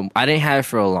 I didn't have it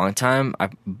for a long time.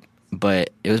 But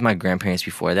it was my grandparents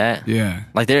before that. Yeah.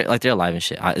 Like they're alive and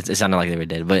shit. It sounded like they were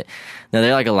dead, but no,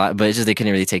 they're like alive. But it's just they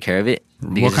couldn't really take care of it.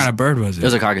 What kind of bird was it? It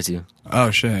was a cockatoo.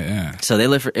 Oh shit! Yeah. So it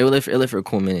lived for a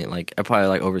cool minute. Like probably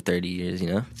like over 30 years.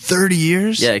 You know. 30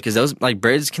 years? Yeah, because those like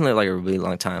birds can live like a really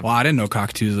long time. Well, I didn't know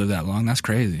cockatoos live that long. That's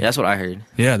crazy. Yeah, that's what I heard.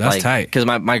 Yeah, that's like, tight. Because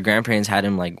my grandparents had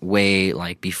him like way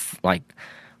like like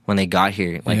when they got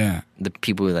here. Like the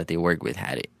people that they work with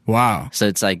had it. Wow. So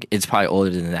it's like it's probably older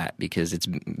than that because it's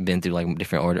been through like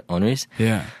different owners.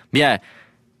 Yeah. But yeah,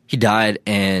 he died,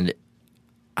 and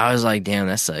I was like, damn,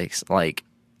 that sucks. Like,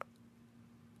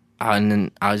 and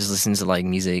then I was just listening to like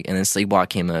music, and then Sleepwalk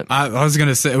came up. I was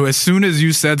gonna say, as soon as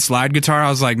you said slide guitar, I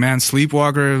was like, man,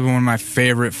 Sleepwalker is one of my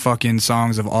favorite fucking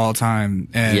songs of all time.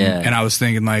 And I was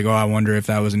thinking like, oh, I wonder if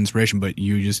that was an inspiration, but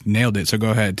you just nailed it. So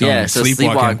go ahead. Tell me. So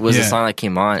Sleepwalk was the song that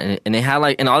came on, and it had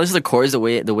like, and all this is the chords, the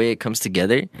way it comes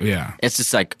together. Yeah, it's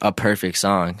just like a perfect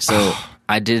song. So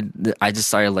I just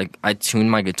started like I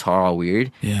tuned my guitar all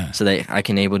weird. Yeah, so that I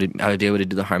would be able to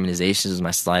do the harmonizations with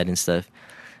my slide and stuff,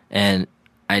 and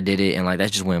I did it, and like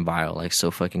that just went viral like so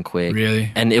fucking quick.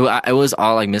 Really? And it was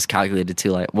all like miscalculated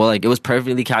too. Like, well, like it was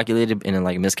perfectly calculated in a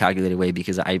like miscalculated way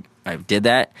because I did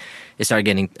that. It started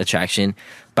getting attraction,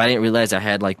 but I didn't realize I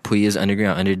had like Puya's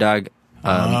Underground Underdog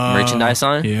merchandise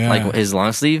on, like his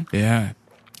long sleeve. Yeah.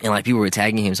 And like people were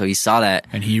tagging him, so he saw that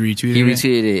and he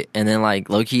retweeted. It, and then like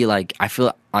low key, like I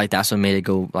feel like that's what made it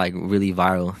go like really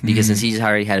viral because since he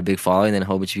already had a big following, then a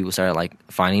whole bunch of people started like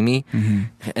finding me,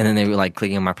 and then they were like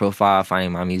clicking on my profile,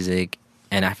 finding my music,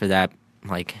 and after that,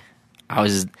 like I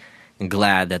was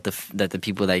glad that the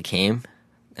people that came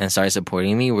and started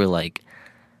supporting me were like.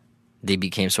 They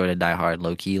became sort of diehard,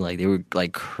 low key. Like they were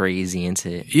like crazy into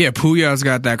it. Yeah, Puya's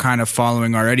got that kind of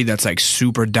following already. That's like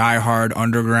super diehard,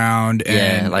 underground,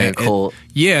 and like a cult.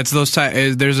 It's those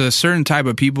type. There's a certain type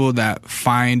of people that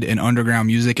find an underground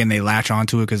music and they latch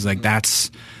onto it because like that's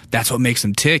what makes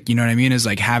them tick. You know what I mean? Is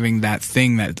like having that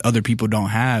thing that other people don't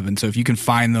have. And so if you can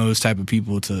find those type of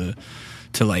people to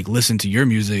like listen to your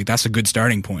music, that's a good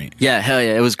starting point. Yeah, hell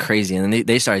yeah, it was crazy. And then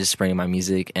they started spreading my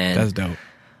music, and that's dope.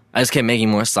 I just kept making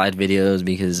more slide videos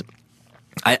because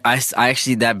I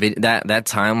actually that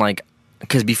time like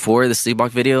because before the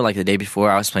Sleepwalk video, like the day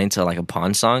before, I was playing to like a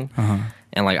Pond song,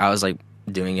 and like I was like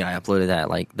doing it. I uploaded that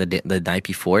like the night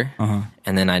before,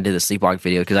 and then I did the Sleepwalk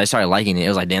video because I started liking it. It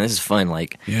was like, damn, this is fun.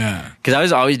 Like, yeah, because I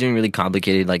was always doing really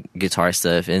complicated like guitar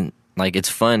stuff, and like it's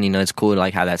fun, you know, it's cool to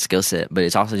like have that skill set, but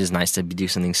it's also just nice to do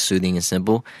something soothing and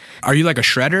simple. Are you like a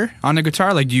shredder on the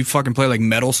guitar? Like, do you fucking play like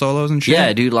metal solos and shit?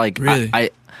 Yeah, dude. Like, really?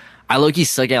 I low-key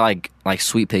suck at like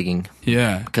sweep picking.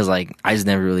 Yeah. Because like I just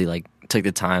never really like took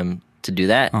the time to do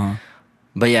that.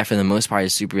 But yeah, for the most part,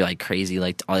 it's super like crazy,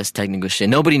 like all this technical shit.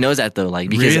 Nobody knows that though, like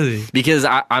because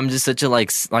I'm just such a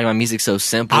like my music's so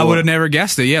simple. I would have never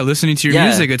guessed it. Yeah, listening to your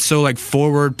music, it's so like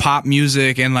forward pop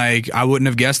music, and like I wouldn't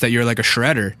have guessed that you're like a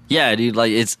shredder. Yeah, dude.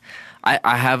 Like it's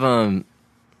I have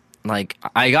like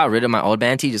I got rid of my old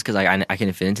band tee just because like I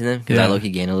couldn't fit into them because I low-key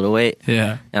gained a little weight.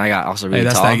 Yeah, and I got also really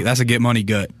tall. That's a get money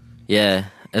gut. Yeah,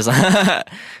 it's like,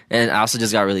 and I also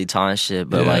just got really tall and shit.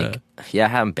 But like, I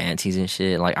have band tees and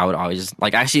shit. Like I would always just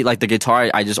like actually like the guitar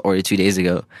I just ordered 2 days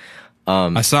ago.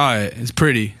 I saw it. It's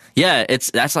pretty. Yeah,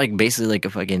 that's like basically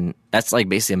like that's like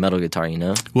basically a metal guitar, you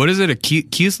know? What is it? A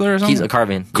Kiesler or something? A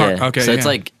Carvin. Yeah. Okay. So it's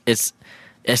like it's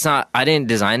not. I didn't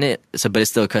design it, but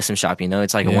it's still a custom shop, you know?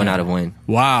 It's like a 1 out of 1.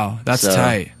 Wow, that's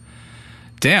tight.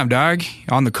 Damn, dog,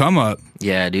 on the come up.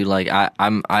 Yeah, dude. Like I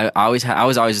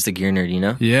was always just a gear nerd, you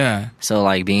know. Yeah. So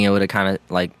like being able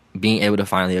to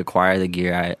finally acquire the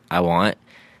gear I want,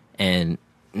 and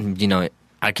you know,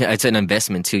 it's an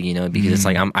investment too, you know, because it's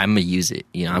like I'm gonna use it,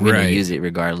 you know, I'm gonna use it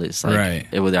regardless,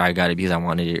 like whether I got it because I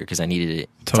wanted it or because I needed it.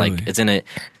 Totally. It's like it's gonna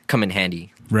come in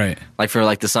handy, right? Like for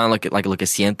like the song, like Lo que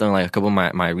siento, like a couple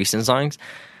of my recent songs,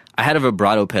 I had a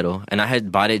vibrato pedal, and I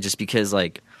had bought it just because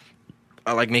like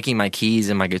I like making my keys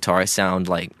and my guitar sound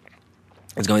like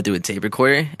it's going through a tape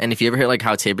recorder. And if you ever hear like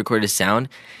how tape recorders sound,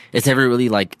 it's never really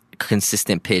like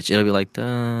consistent pitch. It'll be like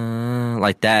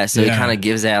like that, so it kind of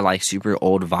gives that like super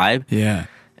old vibe. Yeah.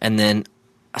 And then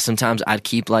sometimes I'd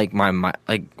keep like my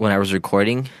like when I was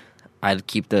recording, I'd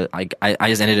keep the like I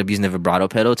just ended up using the vibrato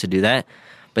pedal to do that.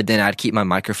 But then I'd keep my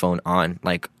microphone on,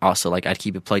 like also like I'd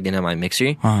keep it plugged into my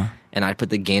mixer, and I'd put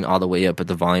the gain all the way up, but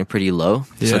the volume pretty low,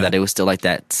 so that it was still like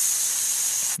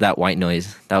that white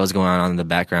noise that was going on in the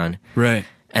background. Right.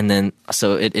 And then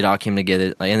so it all came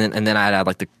together, like, and then I'd add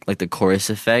like the chorus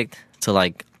effect to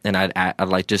like, and I'd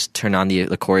like just turn on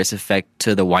the chorus effect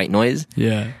to the white noise.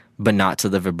 Yeah. But not to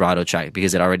the vibrato track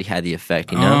because it already had the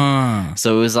effect, you know?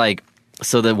 So it was like,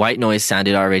 so the white noise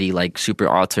sounded already like super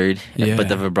altered, but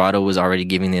the vibrato was already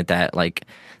giving it that like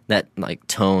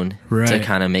tone to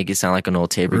kind of make it sound like an old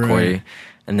tape recorder. Right.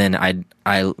 And then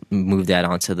I moved that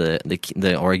onto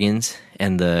the organs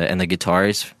and the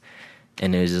guitars,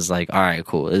 and it was just like, all right,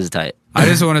 cool, this is tight. I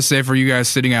just want to say for you guys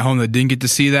sitting at home that didn't get to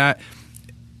see that,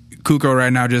 Kuko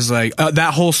right now just like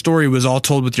that whole story was all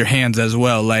told with your hands as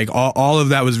well. Like all of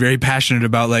that was very passionate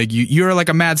about. Like you're like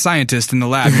a mad scientist in the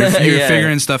lab. You're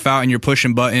figuring stuff out and you're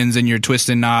pushing buttons and you're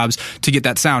twisting knobs to get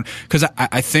that sound. Because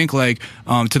I think like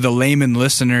to the layman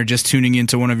listener just tuning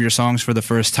into one of your songs for the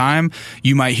first time,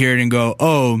 you might hear it and go,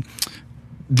 oh,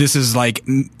 this is like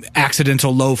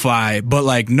accidental lo-fi, but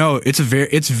like no, it's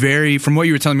very from what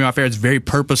you were telling me off air, it's very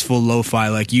purposeful lo-fi.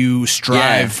 Like you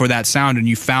strive for that sound, and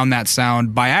you found that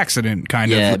sound by accident,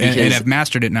 kind of, and have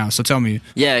mastered it now. So tell me,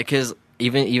 because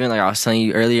even like I was telling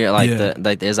you earlier,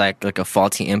 like there's like a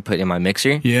faulty input in my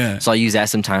mixer, so I use that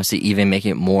sometimes to even make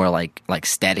it more like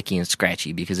staticky and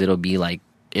scratchy, because it'll be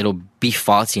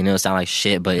faulty and it'll sound like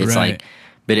shit, but it's like,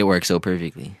 but it works so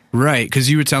perfectly, right? Because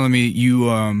you were telling me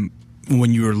you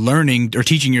when you were learning or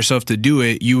teaching yourself to do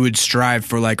it, you would strive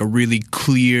for like a really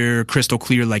clear, crystal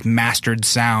clear, like mastered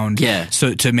sound. Yeah.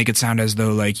 So to make it sound as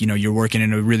though like, you know, you're working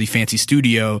in a really fancy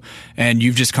studio, and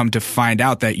you've just come to find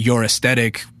out that your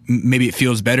aesthetic, maybe it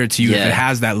feels better to you if it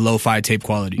has that lo-fi tape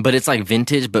quality. But it's like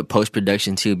vintage, but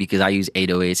post-production too, because I use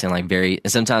 808s and like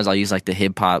and sometimes I'll use like the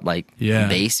hip hop like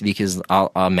bass, because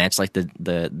I'll match like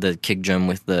the kick drum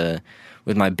with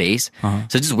my bass. So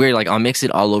it's just weird, like I'll mix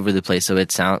it all over the place, so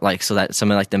it sound like, so that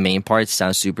some of like the main parts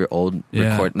sound super old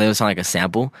record, they would sound like a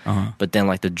sample, but then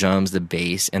like the drums, the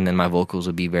bass, and then my vocals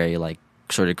would be very like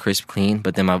sort of crisp, clean,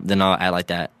 but then I'll add like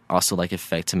that also like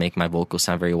effect to make my vocals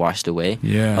sound very washed away,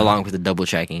 along with the double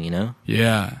tracking, you know?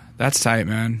 That's tight,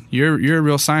 man. You're a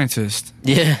real scientist.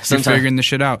 Sometimes you're figuring this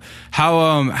shit out.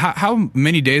 How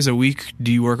many days a week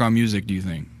do you work on music, do you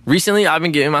think? Recently, I've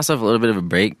been giving myself a little bit of a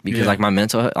break because like my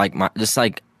mental, like my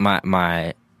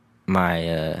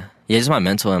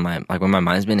mental and my, like when my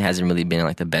mind's been, hasn't really been in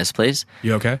like the best place.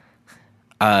 You okay?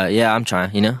 I'm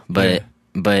trying, you know, but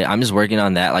I'm just working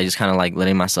on that, like just kind of like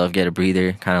letting myself get a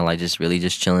breather, kind of like just really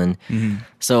just chilling.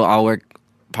 So I'll work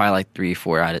probably like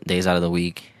 3-4 days out of the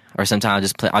week, or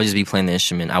sometimes I'll just be playing the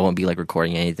instrument. I won't be like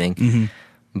recording anything.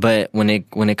 But when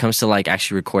it comes to like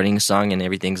actually recording a song and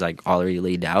everything's like already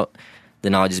laid out,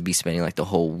 then I'll just be spending like the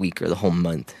whole week or the whole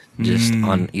month just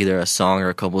on either a song or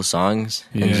a couple of songs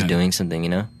and just doing something, you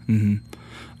know?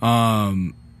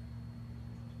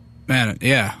 Man,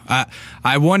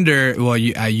 I wonder. Well,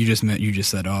 you just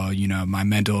said, oh, you know, my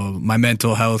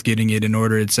mental health, getting it in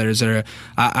order, et cetera, et cetera.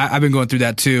 I've been going through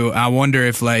that too. I wonder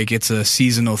if like it's a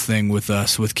seasonal thing with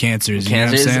us with cancers. You know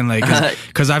what I'm saying? Like,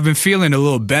 because I've been feeling a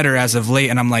little better as of late,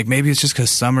 and I'm like, maybe it's just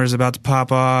because summer's about to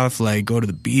pop off. Like, go to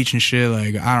the beach and shit.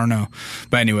 Like, I don't know.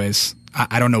 But anyways,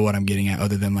 I don't know what I'm getting at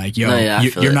other than like, yo,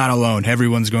 you're not alone.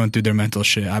 Everyone's going through their mental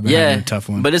shit. I've been having a tough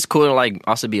one. But it's cool to like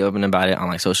also be open about it on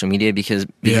like social media because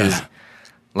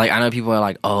like I know people are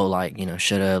like, oh, like, you know,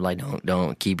 shut up, like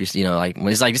don't keep your, you know, like when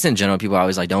it's like just in general, people are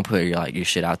always like, don't put your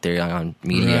shit out there like on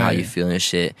media, how you feel and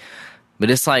shit. But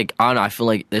it's like, I don't know, I feel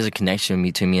like there's a connection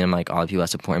between me and like all the people that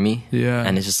support me.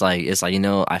 And it's just like, you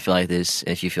know, I feel like this,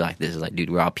 if you feel like this, it's like, dude,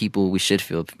 we're all people, we should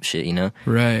feel shit, you know?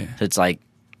 Right. So it's like,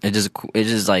 it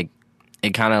just like,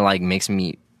 it kind of like makes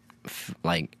me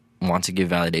like want to give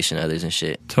validation to others and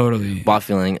shit. Totally.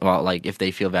 While like if they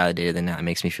feel validated, then that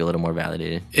makes me feel a little more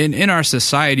validated. In our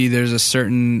society, there's a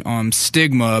certain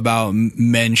stigma about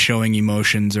men showing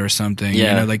emotions or something.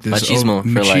 Yeah, you know, like this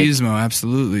machismo,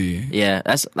 absolutely. Yeah,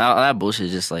 that bullshit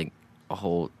is just like a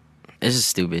whole. It's just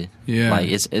stupid. Yeah,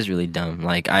 like it's really dumb.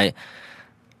 Like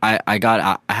I got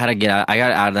out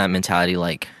of that mentality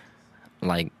like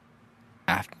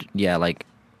after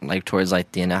like towards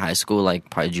like the end of high school, like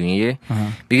probably junior year,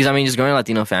 because I mean just growing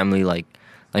Latino family, like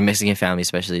Mexican family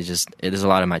especially, just there's a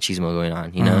lot of machismo going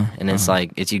on, you know, and it's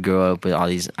like it's you grow up with all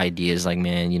these ideas like,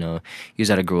 man, you know, you just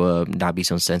gotta grow up, not be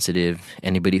so sensitive.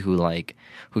 Anybody who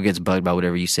gets bugged by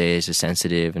whatever you say is just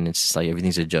sensitive, and it's just like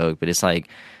everything's a joke. But it's like,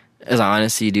 as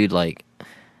honestly, dude, like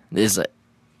it's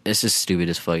just stupid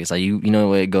as fuck. It's like you know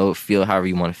what, go feel however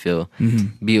you want to feel,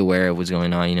 be aware of what's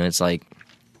going on. You know, it's like,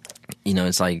 you know,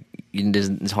 it's like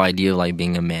this whole idea of like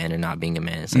being a man or not being a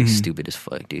man. It's like stupid as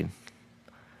fuck, dude.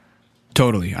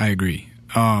 Totally, I agree.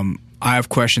 I have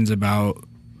questions about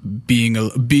being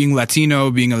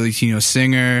Latino, being a Latino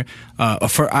singer.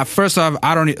 First off,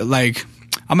 I don't like.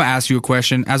 I'm gonna ask you a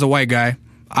question. As a white guy,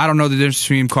 I don't know the difference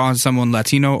between calling someone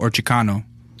Latino or Chicano.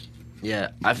 Yeah,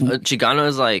 Chicano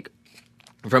is like,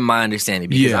 from my understanding,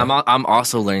 because I'm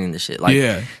also learning this shit.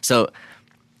 Like, so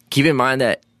keep in mind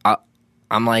that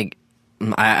I'm like,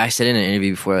 I said in an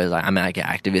interview before, I was like, I'm like an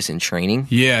activist in training.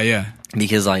 Yeah.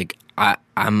 Because like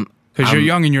I'm. Because you're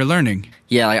young and you're learning.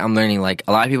 Yeah, like I'm learning. Like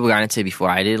a lot of people got into it before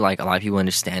I did. Like a lot of people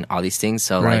understand all these things.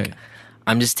 So like,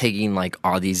 I'm just taking like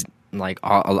all these. Like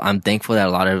I'm thankful that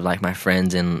a lot of like my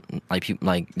friends and like people,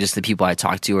 like just the people I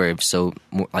talk to are so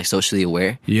like socially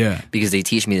aware. Yeah. Because they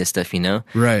teach me this stuff, you know.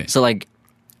 Right. So like,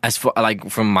 as for like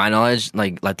from my knowledge,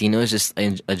 like Latino is just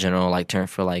a general like term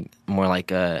for like more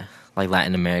like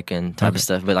Latin American type of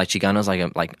stuff. But like Chicano is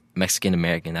like Mexican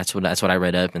American. That's what I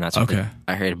read up, and that's what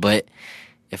I heard. But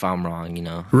if I'm wrong, you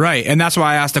know. Right. And that's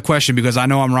why I asked the question, because I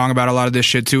know I'm wrong about a lot of this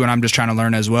shit too, and I'm just trying to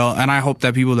learn as well. And I hope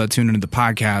that people that tune into the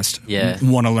podcast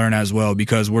want to learn as well,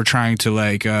 because we're trying to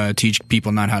like teach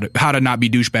people how to not be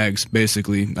douchebags,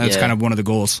 basically. That's kind of one of the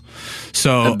goals.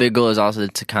 So the big goal is also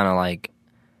to kind of like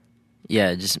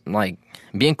just like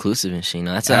be inclusive and shit, you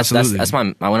know. That's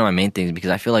one of my main things, because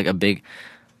I feel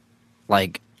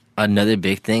like another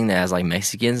big thing that as like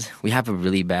Mexicans, we have a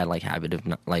really bad like habit of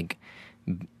not, like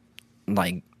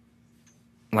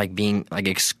being like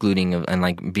excluding and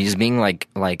like just being like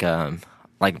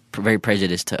very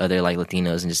prejudiced to other like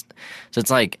Latinos, and just so it's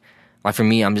like for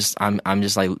me, I'm just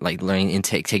like learning and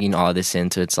taking all of this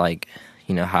into, it's like,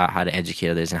 you know, how to educate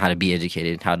others and how to be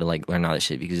educated, how to like learn all this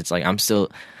shit, because it's like I'm still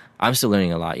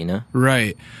learning a lot, you know.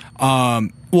 Right.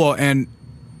 Well, and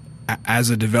as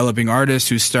a developing artist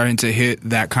who's starting to hit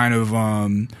that kind of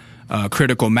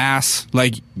critical mass,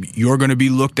 like you're going to be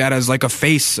looked at as like a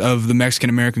face of the Mexican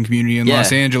American community in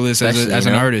Los Angeles as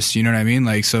an artist. You know what I mean?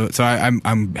 Like so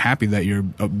I'm happy that you're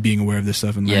being aware of this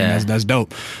stuff, and that's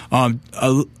dope.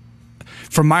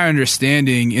 From my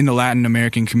understanding, in the Latin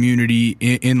American community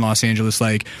in Los Angeles,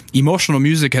 like emotional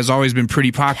music has always been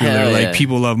pretty popular.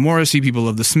 People love Morrissey, people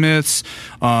love the Smiths.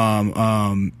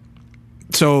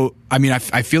 So, I mean,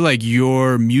 I feel like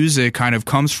your music kind of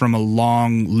comes from a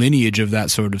long lineage of that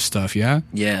sort of stuff, yeah?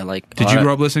 Yeah, like... Did you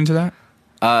grow up listening to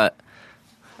that?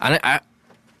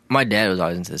 My dad was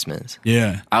always into the Smiths.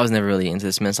 Yeah. I was never really into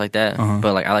the Smiths like that,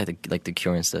 but like I like the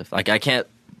Cure and stuff. Like I can't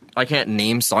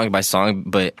name song by song,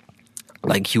 but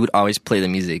like he would always play the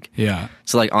music. Yeah.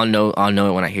 So like I'll know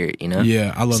it when I hear it, you know?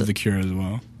 Yeah, I love the Cure as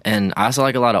well. And I also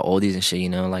like a lot of oldies and shit, you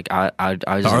know? Like I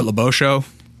was... The Art Laboe Show?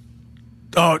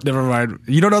 Oh, never mind.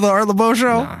 You don't know the Art Laboe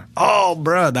Show? Nah. Oh,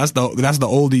 bruh. That's the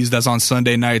oldies that's on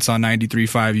Sunday nights on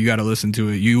 93.5. You got to listen to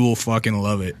it. You will fucking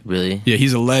love it. Really? Yeah,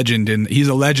 he's a legend in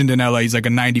LA. He's like a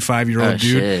 95-year-old dude.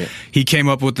 Shit. He came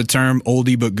up with the term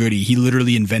oldie but goodie. He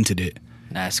literally invented it.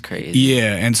 That's crazy.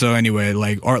 Yeah, and so anyway,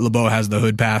 like Art Laboe has the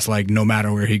hood pass, like no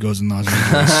matter where he goes in Los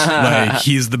Angeles. Like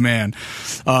he's the man.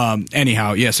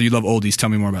 Anyhow, yeah, so you love oldies. Tell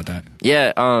me more about that.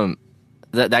 Yeah,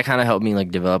 that kind of helped me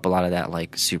like develop a lot of that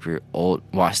like super old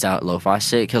washed out lo-fi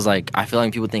shit, because like I feel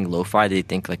like people think lo-fi, they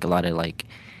think like a lot of like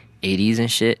 80s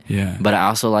and shit. Yeah. But I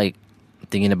also like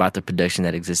thinking about the production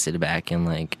that existed back in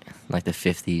like the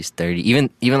 50s, 30s,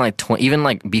 even like 20, even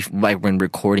like when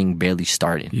recording barely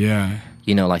started. Yeah.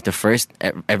 You know, like the first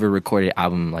ever recorded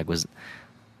album like was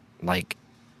like,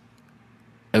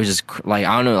 it was just like,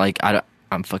 I don't know, like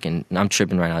I'm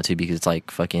tripping right now too, because it's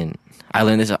like fucking, I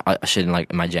learned this shit in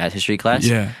like my jazz history class.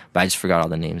 Yeah. But I just forgot all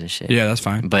the names and shit. Yeah, that's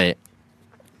fine. But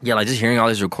yeah, like just hearing all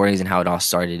these recordings and how it all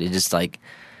started, it just like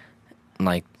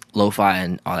lo-fi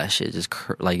and all that shit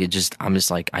I'm just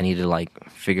like, I need to like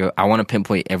I want to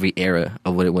pinpoint every era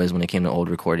of what it was when it came to old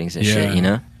recordings and shit, you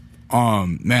know?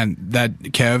 Man, that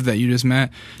Kev that you just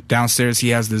met downstairs, he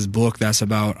has this book that's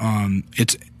about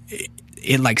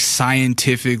it like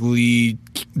scientifically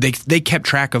they kept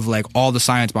track of like all the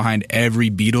science behind every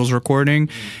Beatles recording.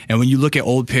 And when you look at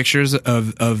old pictures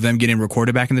of them getting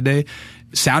recorded back in the day,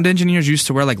 sound engineers used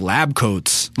to wear like lab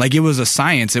coats. Like it was a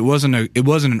science. It wasn't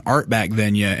an art back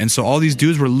then yet. And so all these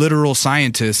dudes were literal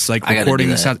scientists, like recording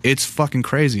the sound. It's fucking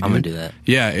crazy, dude. I'm gonna do that.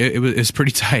 Yeah, it's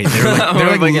pretty tight. They were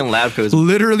like fucking lab coats.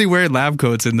 Literally wearing lab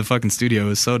coats in the fucking studio. It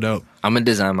was so dope. I'm gonna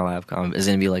design my lab coat. It's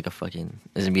gonna be like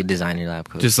a designer lab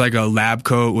coat. Just like a lab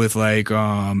coat with like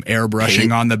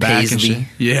airbrushing on the back Paisley. and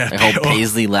shit. Yeah. A whole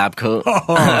Paisley lab coat.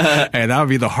 Hey, that would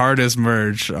be the hardest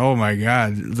merch. Oh my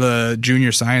god. The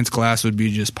junior science class would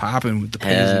be just popping with the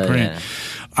Paisley print. Yeah.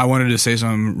 I wanted to say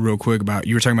something real quick about,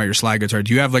 you were talking about your slide guitar.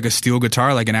 Do you have like a steel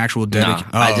guitar, like an actual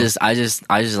dedicated? No, I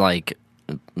just like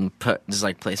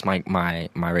place my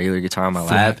regular guitar on my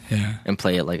lap and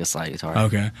play it like a slide guitar.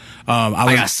 Okay.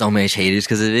 I got so many haters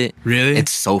because of it. Really?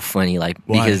 It's so funny. Like,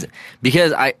 why?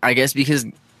 because I guess because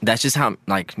that's just how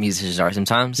like musicians are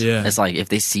sometimes. Yeah. It's like if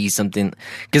they see something,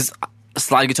 because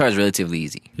slide guitar is relatively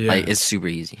easy. Yeah. Like it's super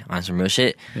easy on some real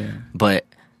shit. Yeah. But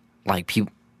like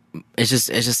people, it's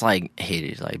just like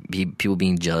haters, like people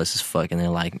being jealous as fuck, and they're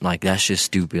like that's just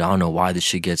stupid. I don't know why this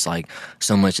shit gets like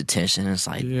so much attention. And it's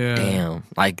like, damn,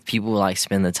 like people like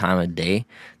spend the time of day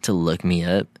to look me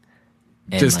up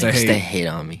and just to hate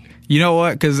on me. You know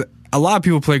what? Because a lot of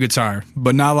people play guitar,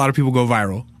 but not a lot of people go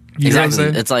viral. You know what I'm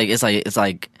saying? It's like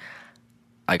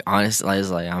honestly, like, it's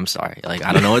like I'm sorry. Like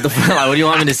I don't know what the fuck. Like, what do you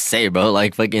want me to say, bro?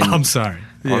 Like fucking. I'm sorry.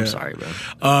 Yeah. I'm sorry, bro.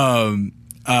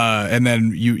 And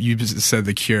then you said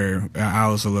The Cure. I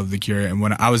also love The Cure. And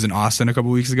when I was in Austin a couple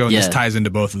weeks ago, and this ties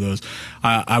into both of those,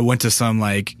 I went to some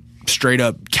like straight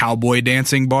up cowboy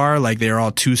dancing bar, like they were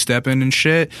all two-stepping and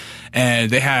shit, and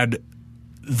they had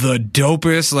the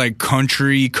dopest like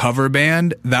country cover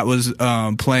band that was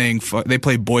playing. They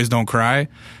played Boys Don't Cry.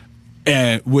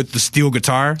 And with the steel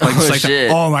guitar, like,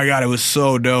 shit. Oh my god, it was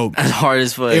so dope. That's hard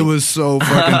as fuck. It was so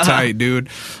fucking tight, dude.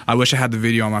 I wish I had the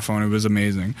video on my phone. It was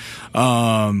amazing.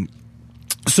 So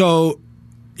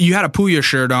you had a Puya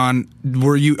shirt on.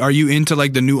 Are you into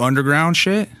like the new underground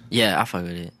shit? Yeah, I fuck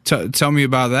with it. Tell me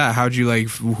about that. How'd you like?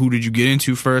 Who did you get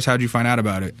into first? How'd you find out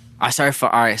about it? I started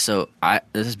alright. So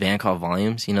there's this band called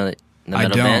Volumes. You know the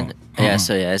metal band? Yeah.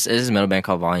 So yeah, it's this metal band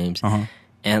called Volumes.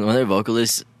 And one of their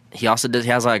vocalists. He also does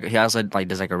like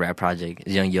a rap project,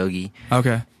 Young Yogi.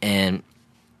 Okay. And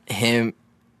him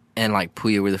and like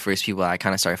Puya were the first people I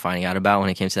kind of started finding out about when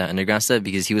it came to that underground stuff,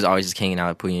 because he was always just hanging out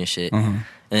with Puya and shit. And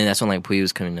then that's when like Puya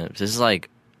was coming up. So this is like,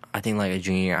 I think like a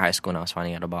junior year of high school, and I was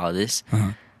finding out about all this.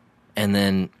 And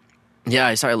then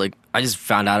I just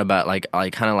found out about like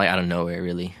kind of like out of nowhere,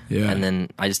 really. Yeah. And then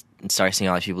I just started seeing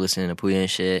all these people listening to Puya and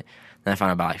shit. Then I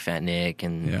found out about like Fat Nick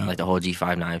and like the whole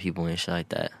G59 people and shit like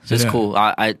that. So it's cool.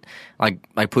 I like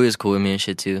Puya's cool with me and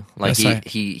shit too. Like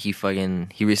he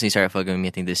recently started fucking with me, I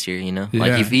think this year, you know? Yeah.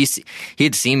 Like he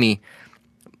had seen me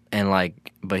and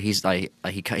like, but he's like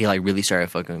he like really started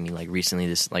fucking with me like recently,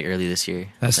 early this year.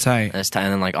 That's tight. And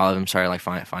then like all of them started like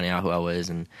finding out who I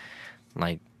was, and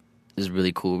like it's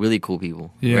really cool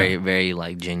people. Yeah. Very, very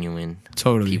like genuine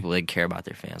people. They care about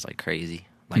their fans like crazy.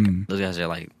 Like those guys are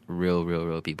like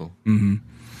real people.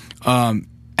 Have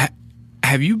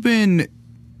you been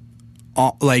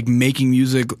like making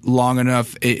music long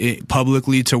enough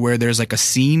publicly to where there's like a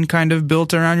scene kind of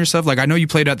built around yourself? Like I know you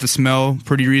played at the Smell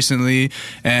pretty recently,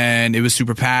 and it was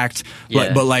super packed.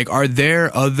 Yeah. But like, are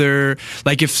there other,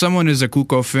 like if someone is a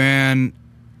Cuco fan,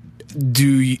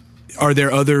 are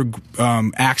there other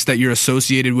acts that you're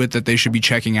associated with that they should be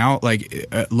checking out, like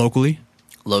locally?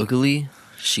 Locally,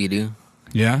 Shidu.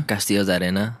 Yeah. Castillo's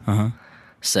Arena.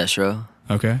 Seshro.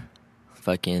 Okay.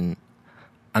 Fucking,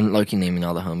 I'm low-key naming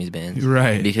all the homies bands.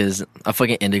 Right. Because I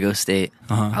fucking Indigo State.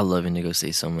 I love Indigo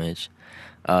State so much.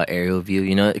 Aerial View,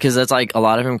 you know, because that's like a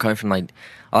lot of them come from like,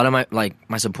 a lot of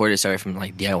my supporters started from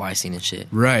like DIY scene and shit.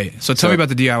 Right. So tell me about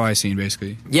the DIY scene,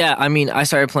 basically. Yeah, I mean, I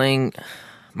started playing,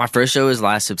 my first show was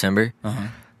last September.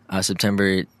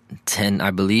 September 10,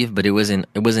 I believe, but it wasn't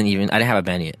even, I didn't have a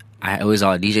band yet. It was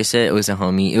all a DJ set. It was a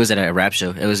homie. It was at a rap show.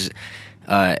 It was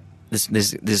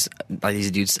this like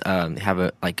these dudes have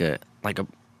a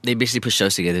they basically put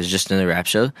shows together. It's just another rap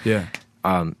show. Yeah.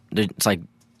 It's like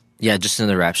just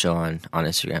another rap show on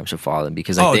Instagram. So follow them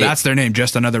because like, that's their name.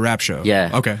 Just another rap show. Yeah.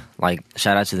 Okay. Like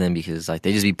shout out to them because like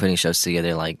they just be putting shows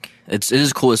together. Like it's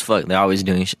just cool as fuck. They're always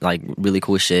doing like really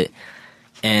cool shit.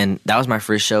 And that was my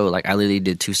first show. Like I literally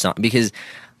did 2 songs because.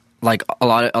 Like a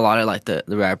lot of like the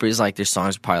rappers, like their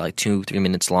songs are probably like 2-3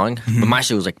 minutes long, but my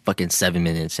shit was like fucking 7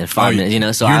 minutes and 5 minutes, you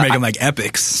know. So you're making like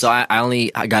epics. So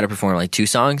I got to perform like 2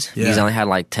 songs because I only had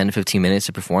like 10 to 15 minutes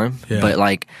to perform. Yeah. But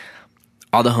like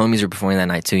all the homies were performing that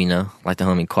night too, you know, like the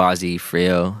homie Quasi,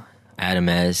 Frio, Adam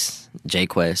S, J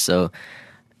Quest. So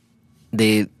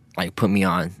they like put me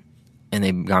on, and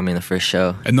they got me in the first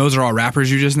show. And those are all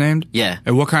rappers you just named? Yeah.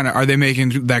 And what kind of are they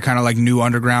making that kind of like new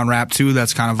underground rap too?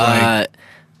 That's kind of like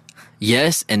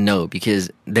yes and no, because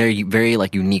they're very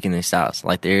like unique in their styles.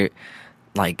 Like they're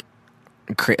like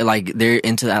they're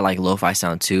into that like lo-fi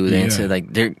sound too. They're into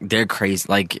like they're crazy.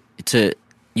 Like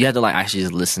you have to like actually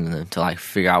just listen to them to like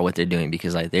figure out what they're doing,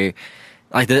 because like they're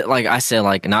like I said,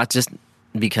 like not just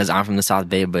because I'm from the South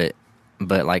Bay, but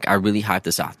like I really hype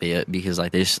the South Bay up, because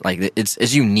like there's like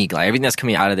it's unique. Like everything that's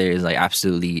coming out of there is like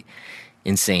absolutely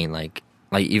insane. Like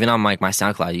even on like my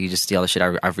SoundCloud, you just see all the shit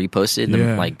I've reposted.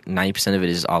 Yeah. Like 90% of it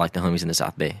is all like the homies in the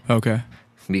South Bay. Okay.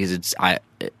 Because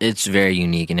it's very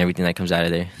unique and everything that comes out of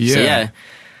there. Yeah. So yeah,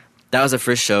 that was the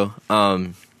first show.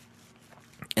 And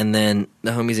then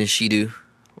the homies in Shidu,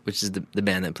 which is the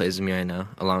band that plays with me right now,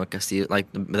 along with Castillo, like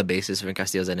the bassist from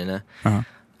Castillo Zarena.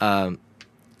 Uh-huh.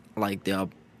 Like they all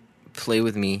play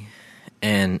with me,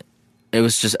 and it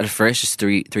was just at first just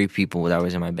three people that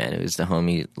was in my band. It was the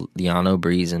homie Liano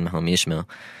Breeze and the homie Ishmael,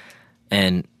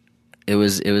 and it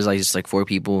was like just like 4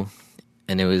 people,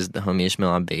 and it was the homie Ishmael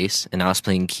on bass, and I was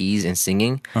playing keys and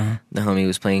singing. Uh-huh. The homie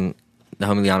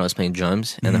Liano was playing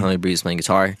drums, and the homie Breeze was playing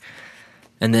guitar.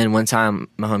 And then one time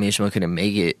my homie Ishmael couldn't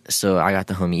make it, so I got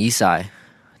the homie Isai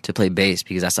to play bass,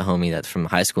 because that's the homie that's from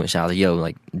high school, and I was like, yo,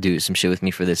 like do some shit with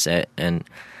me for this set. And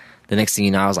the next thing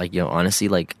you know, I was like, yo, honestly,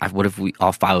 like, what if we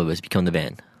all 5 of us become the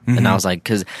band? Mm-hmm. And I was like,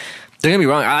 because don't get me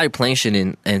wrong, I like playing shit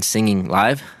and singing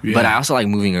live, but I also like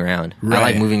moving around. Right. I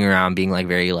like moving around, being like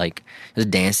very like just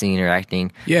dancing,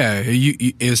 interacting. Yeah,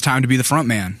 it was time to be the front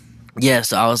man. Yeah,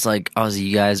 so I was like,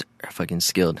 you guys are fucking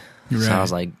skilled. Right. So I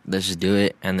was like, let's just do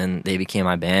it. And then they became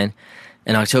my band.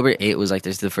 And October 8th was like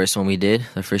the first one we did,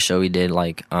 the first show we did.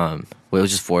 Like, well, it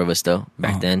was just 4 of us though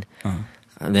back then.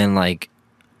 And then like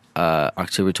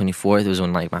October 24th was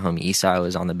when like my homie Isai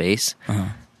was on the bass.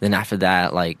 Then after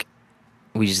that, like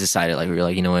we just decided, like we were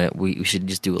like, you know what, we should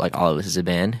just do like all of us as a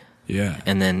band. Yeah.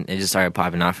 And then it just started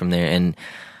popping off from there. And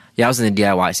yeah, I was in the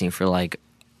DIY scene for like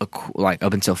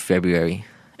up until February.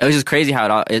 It was just crazy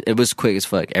how it was quick as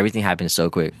fuck. Everything happened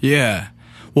so quick. Yeah.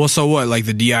 Well, so what? Like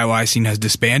the DIY scene has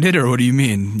disbanded, or what do you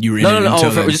mean? You were in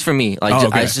no. Just for me.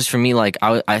 Like, it's just for me. Like,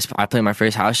 I played my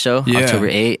first house show October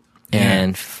 8th,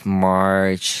 and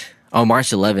March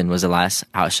 11 was the last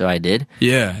house show I did.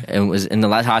 Yeah, and the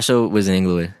last house show was in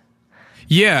Inglewood.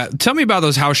 Yeah, tell me about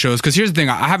those house shows, because here's the thing,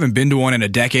 I haven't been to one in a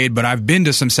decade, but I've been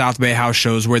to some South Bay house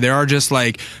shows where there are just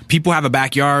like people have a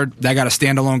backyard, they got a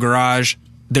standalone garage.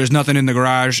 There's nothing in the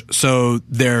garage, so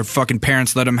their fucking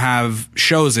parents let them have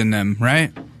shows in them,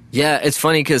 right? Yeah, it's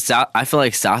funny because I feel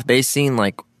like South Bay scene,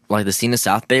 like the scene of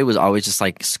South Bay was always just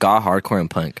like ska, hardcore, and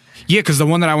punk. Yeah, because the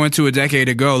one that I went to a decade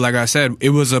ago, like I said,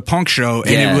 it was a punk show,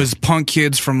 and it was punk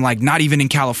kids from like not even in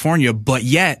California, but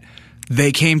yet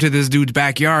they came to this dude's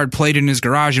backyard, played in his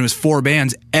garage, and it was 4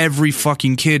 bands. Every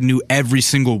fucking kid knew every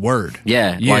single word.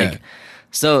 Yeah. Like,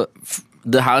 so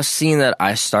the house scene that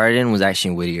I started in was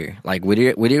actually in Whittier. Like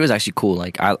Whittier was actually cool.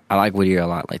 Like I like Whittier a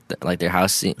lot. Like their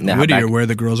house scene. Whittier, where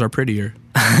the girls are prettier.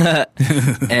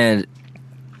 And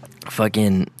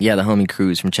fucking the homie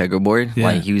Cruz from Checkerboard. Yeah.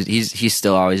 Like he's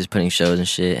still always just putting shows and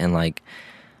shit. And like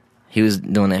he was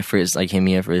doing that first, like hit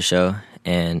me up for a show,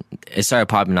 and it started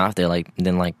popping off there. Like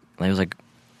then like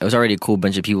it was already a cool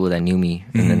bunch of people that knew me,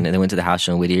 and then they went to the house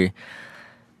show in Whittier.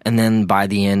 And then by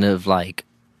the end of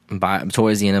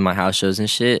towards the end of my house shows and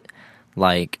shit,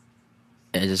 like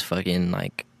it just fucking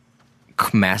like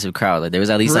massive crowd. Like there was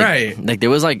at least there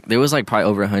was probably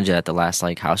over 100 at the last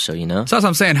like house show, you know? So that's what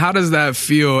I'm saying. How does that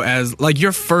feel as like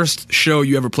your first show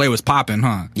you ever played was popping,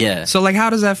 huh? Yeah. So like how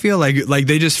does that feel? Like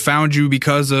they just found you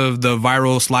because of the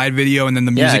viral slide video and then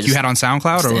the music you had on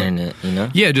SoundCloud, or the internet, you know?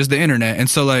 Yeah, just the internet. And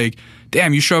so like,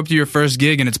 damn, you show up to your first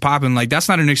gig and it's popping. Like that's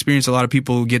not an experience a lot of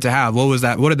people get to have. What was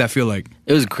that? What did that feel like?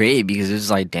 It was great because it was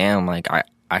like, damn, like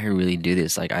I could really do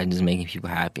this. Like I'm just making people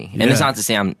happy. And it's not to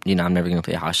say I'm never gonna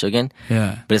play a house show again.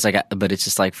 Yeah. But it's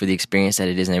just like for the experience that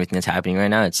it is and everything that's happening right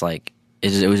now, it's like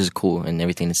it was just cool and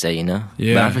everything to say, you know?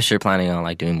 Yeah. But I'm for sure planning on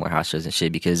like doing more house shows and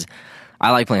shit because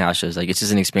I like playing house shows. Like it's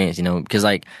just an experience, you know? Because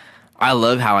like I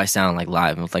love how I sound like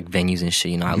live with like venues and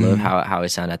shit, you know. I love how I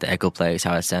sound at the Echoplex,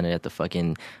 how I sounded at the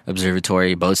fucking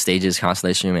Observatory, both stages,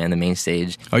 Constellation Room and the main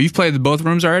stage. Oh, you've played both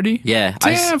rooms already? Yeah.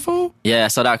 Damn, fool. Yeah, I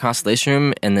sold out Constellation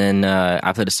Room, and then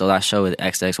I played a sold out show with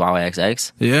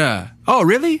XXYYXX. Yeah. Oh,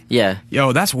 really? Yeah.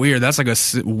 Yo, that's weird. That's like a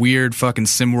weird fucking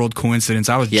SimWorld coincidence.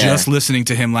 I was just listening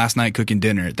to him last night cooking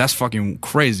dinner. That's fucking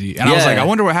crazy. And I was like, I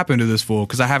wonder what happened to this fool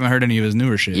because I haven't heard any of his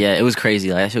newer shit. Yeah, it was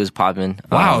crazy. Like that shit was popping.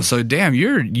 Wow. So damn,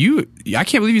 you I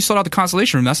can't believe you sold out the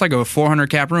Constellation room. That's like a 400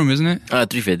 cap room, isn't it?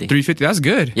 350. 350. That's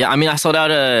good. Yeah, I mean, I sold out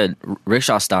a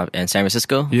rickshaw stop in San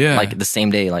Francisco. Yeah. Like the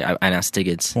same day, like I announced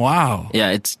tickets. Wow.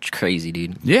 Yeah, it's crazy,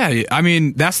 dude. Yeah, I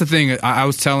mean, that's the thing. I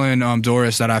was telling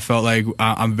Doris that I felt like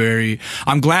I'm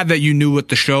glad that you knew what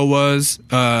the show was,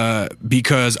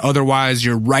 because otherwise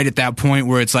you're right at that point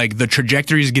where it's like the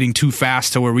trajectory is getting too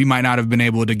fast to where we might not have been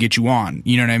able to get you on.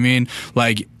 You know what I mean?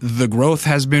 Like the growth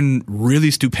has been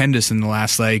really stupendous in the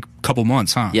last like couple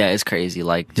months, huh? Yeah, it's crazy.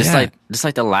 Like just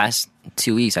like the last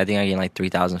 2 weeks, I think I gained like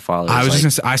 3,000 followers. I was just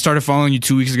gonna say, I started following you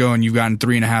 2 weeks ago, and you've gotten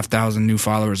 3,500 new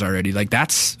followers already. Like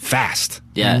that's fast.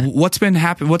 Yeah. What's been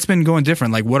What's been going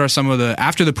different? Like, what are some of the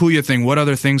after the Puya thing? What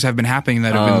other things have been happening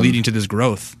that have been leading to this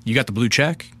growth? You got the blue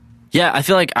check. Yeah, I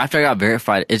feel like after I got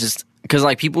verified, it's just because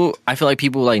like people, I feel like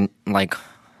people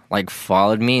like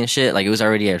followed me and shit. Like it was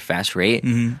already at a fast rate.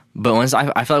 Mm-hmm. But once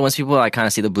I feel like once people like kind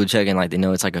of see the blue check and like they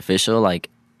know it's like official, like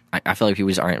I feel like people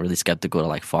just aren't really skeptical to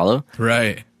like follow.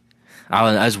 Right.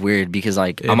 I was weird because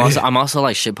like I'm also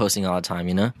like shit posting all the time,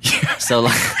 you know. Yeah. So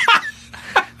like.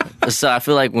 So I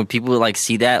feel like when people like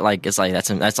see that, like it's like that's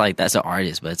an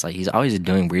artist, but it's like he's always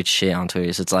doing weird shit on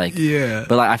Twitter. So it's like, yeah.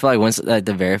 But like I feel like once like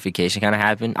the verification kind of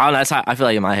happened, I don't know. That's how I feel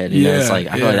like in my head. You know? It's like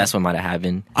I feel like that's what might have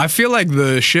happened. I feel like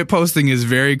the shit posting is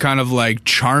very kind of like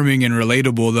charming and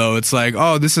relatable, though. It's like,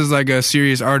 oh, this is like a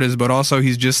serious artist, but also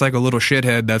he's just like a little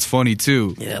shithead that's funny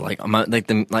too. Yeah, like all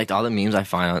the memes I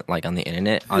find on the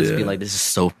internet, I'll just be like, this is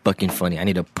so fucking funny. I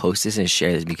need to post this and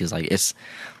share this because like it's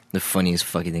the funniest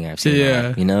fucking thing I've seen.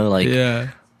 Yeah. You know, like,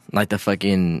 like the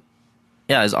fucking,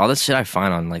 it's all this shit I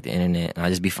find on like the internet, and I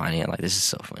just be finding it like, this is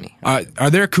so funny. Are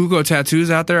there Kuko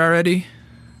tattoos out there already?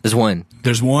 There's one.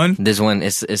 There's one? There's one.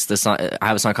 It's the song. I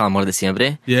have a song called Amor de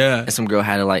Siempre. Yeah. And some girl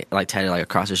had it like tatted like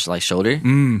across her like shoulder.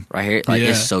 Right here. Like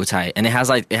it's so tight. And it has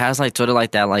like sort of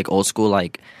like that like old school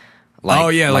like oh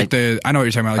yeah, like the I know what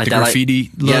you're talking about, like the graffiti.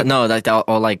 Like, look. Yeah, no, like that,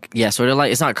 or like sort of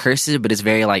like it's not cursive, but it's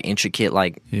very like intricate,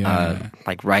 like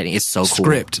like writing. It's so cool.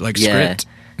 Script.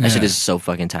 That shit is so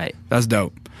fucking tight. That's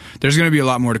dope. There's gonna be a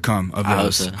lot more to come of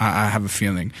those. I have a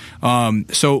feeling.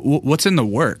 So what's in the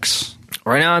works?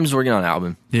 Right now, I'm just working on an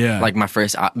album. Yeah, like my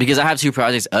first because I have 2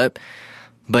 projects up.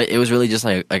 But it was really just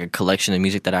like a collection of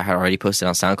music that I had already posted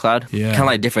on SoundCloud. Yeah. Kind of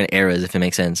like different eras, if it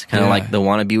makes sense. Kind of like the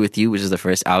Wanna Be With You, which is the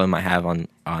first album I have on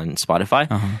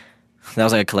Spotify. Uh-huh. That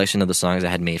was like a collection of the songs I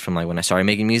had made from like when I started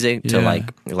making music to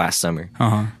like last summer.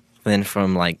 Uh-huh. Then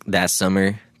from like that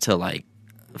summer to like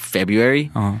February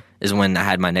is when I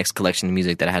had my next collection of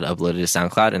music that I had uploaded to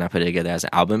SoundCloud, and I put it together as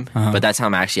an album. Uh-huh. But that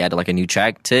time I actually added like a new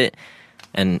track to it.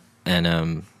 And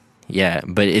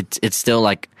but it's still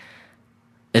like,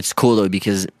 it's cool though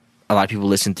because a lot of people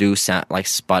listen through like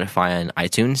Spotify and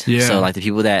iTunes. Yeah. So like the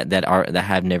people that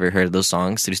have never heard of those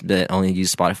songs that only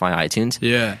use Spotify and iTunes.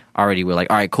 Yeah. Already were like,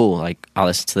 all right, cool. Like I'll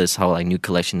listen to this whole like new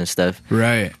collection of stuff.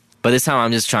 Right. But this time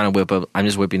I'm just trying to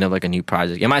whipping up like a new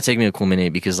project. It might take me a cool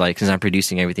minute because like since I'm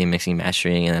producing everything, mixing,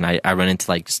 mastering, and then I run into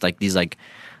like just like these like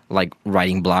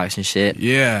writing blocks and shit.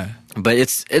 Yeah. But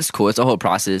it's cool. It's a whole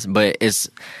process, but it's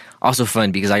also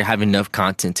fun because I have enough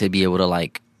content to be able to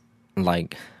like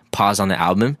pause on the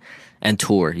album and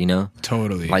tour, you know?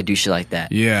 Totally. Like do shit like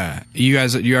that. Yeah. You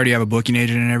already have a booking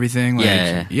agent and everything?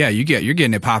 Like, yeah, you're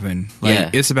getting it popping.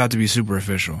 Like it's about to be super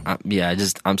official.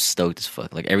 I'm stoked as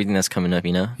fuck. Like everything that's coming up,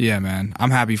 you know? Yeah, man.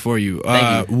 I'm happy for you.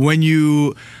 Thank you. When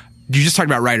you just talked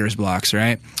about writer's blocks,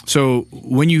 right? So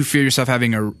when you feel yourself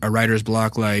having a writer's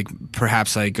block, like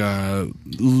perhaps like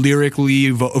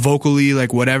lyrically, vocally,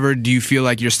 like whatever, do you feel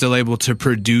like you're still able to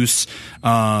produce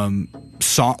do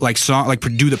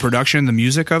the production, the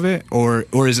music of it, or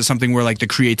is it something where like the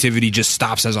creativity just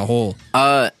stops as a whole?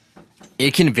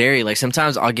 It can vary. Like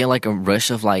sometimes I'll get like a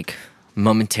rush of like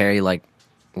momentary like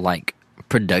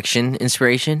production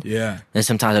inspiration. Yeah. And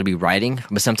sometimes I'll be writing,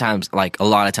 but sometimes like a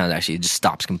lot of times actually it just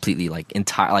stops completely. Like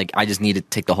entire like I just need to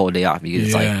take the whole day off because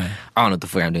it's like I don't know what the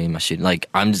fuck I'm doing in my shit. Like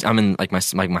I'm in like my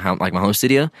home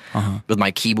studio with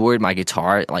my keyboard, my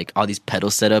guitar, like all these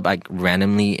pedals set up like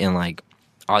randomly and like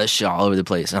all this shit all over the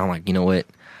place. And I'm like, you know what?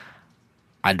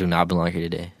 I do not belong here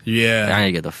today. Yeah. And I need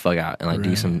to get the fuck out and like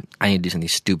I need to do something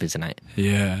stupid tonight.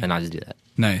 Yeah. And I'll just do that.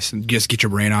 Nice. Just get your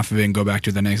brain off of it and go back to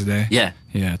it the next day. Yeah.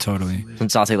 Yeah, totally.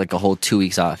 Since I'll take like a whole 2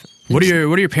 weeks off. What do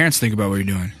your parents think about what you're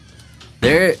doing?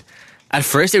 At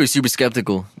first they were super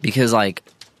skeptical because like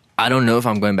I don't know if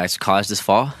I'm going back to college this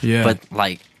fall. Yeah. But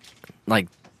like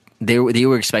they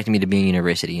were expecting me to be in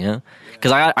university, you know?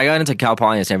 Because I got into Cal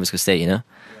Poly and San Francisco State, you know?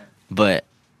 But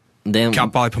then Cal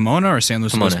Poly Pomona or San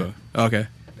Luis Obispo? Okay.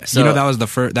 So, that was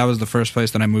the first place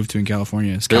that I moved to in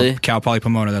California. It's really? Cal Poly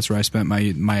Pomona. That's where I spent my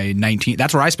 19th.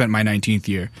 That's where I spent my 19th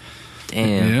year.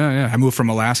 Damn. Yeah. I moved from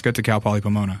Alaska to Cal Poly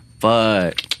Pomona.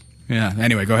 Fuck. Yeah.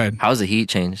 Anyway, go ahead. How's the heat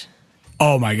change?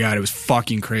 Oh my God, it was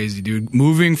fucking crazy, dude.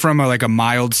 Moving from a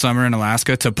mild summer in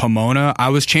Alaska to Pomona, I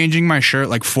was changing my shirt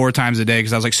like 4 times a day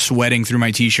because I was like sweating through my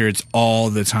t-shirts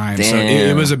all the time. Damn. So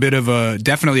it was a bit of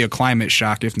definitely a climate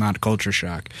shock, if not a culture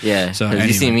shock. Yeah. So anyway.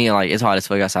 You see me like it's hot as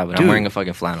fuck outside, but dude, I'm wearing a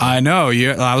fucking flannel. I know.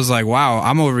 Yeah. I was like, wow,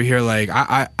 I'm over here like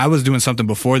I was doing something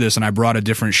before this, and I brought a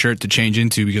different shirt to change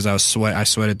into because I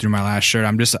sweated through my last shirt.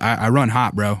 I run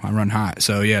hot, bro. I run hot.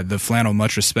 So yeah, the flannel,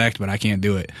 much respect, but I can't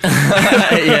do it.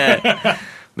 Yeah.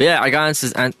 But yeah, I got into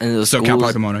the So Cal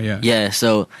Poly Pomona, yeah. Yeah,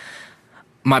 so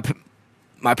my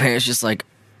parents just like,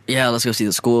 yeah, let's go see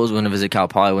the schools. We want to visit Cal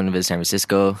Poly, we want to visit San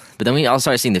Francisco. But then we all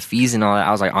started seeing the fees and all that.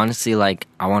 I was like, honestly, like,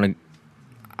 I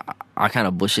kind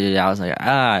of bullshitted it. I was like,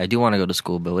 I do want to go to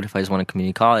school, but what if I just want to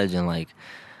community college? And like,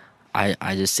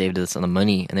 I just saved this on the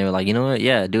money. And they were like, you know what?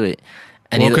 Yeah, do it.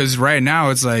 And because right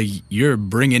now it's like you're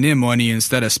bringing in money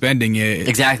instead of spending it.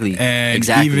 Exactly. And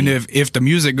even if the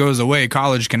music goes away,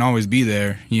 college can always be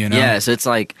there, you know? Yeah, so it's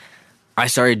like I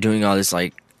started doing all this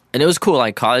like, and it was cool.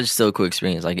 Like college is still a cool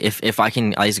experience. Like if I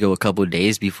can at least go a couple of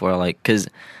days before, like, because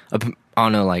I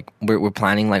don't know, like we're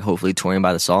planning like hopefully touring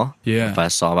by the fall. Yeah. By the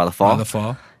fall. By the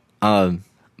fall.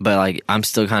 But like I'm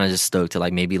still kind of just stoked to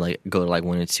like maybe like go to like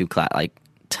 1 or 2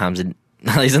 times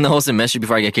at least in the whole semester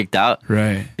before I get kicked out.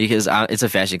 Right. Because it's a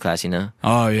fashion class, you know?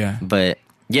 Oh, yeah. But,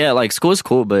 yeah, like, school is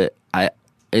cool, but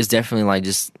it's definitely, like,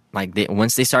 just, like,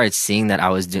 once they started seeing that I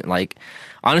was doing, like,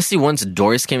 honestly, once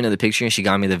Doris came into the picture and she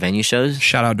got me the venue shows.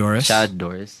 Shout out Doris. Shout out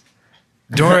Doris.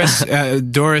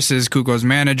 Doris is Kuko's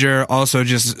manager, also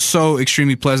just so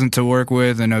extremely pleasant to work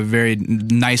with and a very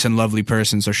nice and lovely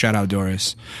person, so shout out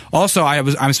Doris. Also,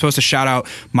 I'm supposed to shout out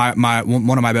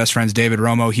one of my best friends, David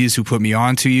Romo. He's who put me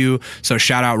on to you, so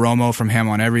shout out Romo from Ham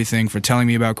on Everything for telling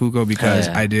me about Kuko, because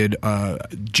I did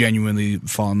genuinely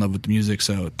fall in love with the music,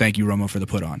 so thank you, Romo, for the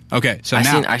put on. Okay, so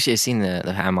I've seen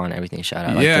the Ham on Everything shout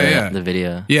out, like the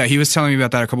video. Yeah, he was telling me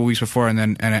about that a couple weeks before, and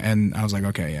then and I was like,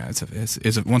 okay, yeah,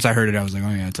 it's once I heard it, I was like, oh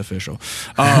yeah, it's official.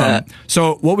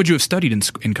 So what would you have studied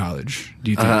in college, do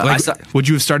you think? Would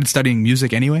you have started studying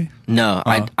music anyway? No,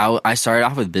 I started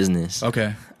off with business.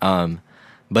 Okay. But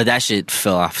that shit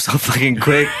fell off so fucking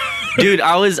quick. Dude,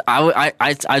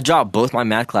 I dropped both my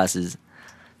math classes.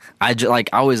 I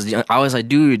was like,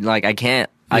 dude, like I can't.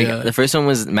 The first one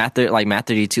was math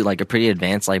 32, like a pretty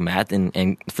advanced like math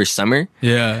and for summer.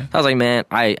 Yeah. I was like, man,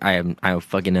 I'm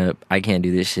fucking up. I can't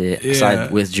do this shit. Yeah. So I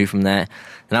withdrew from that.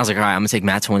 And I was like, all right, I'm gonna take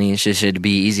math 20 and shit to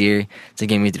be easier to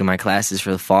get me through my classes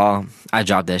for the fall. I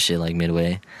dropped that shit like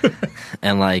midway.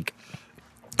 And like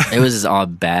it was just all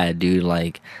bad, dude.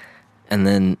 Like, and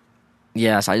then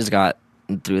so I just got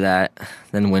through that.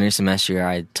 Then winter semester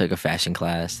I took a fashion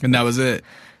class. And that was it.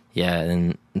 Yeah,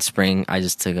 and in spring I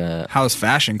just took a. How's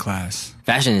fashion class?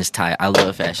 Fashion is tight. I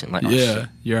love fashion. Like, yeah,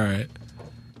 you're all right.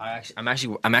 I'm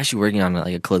actually working on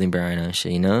like a clothing brand right now and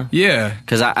shit, you know? Yeah,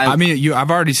 because I mean,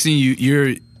 I've already seen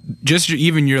you.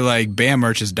 Even your like band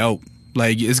merch is dope.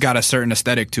 Like it's got a certain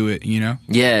aesthetic to it, you know?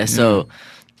 Yeah. So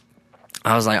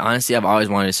I was like, honestly, I've always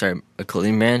wanted to start a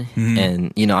clothing brand,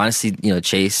 and honestly,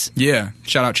 Chase. Yeah,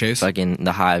 shout out Chase. Fucking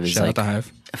the Hive is shout out the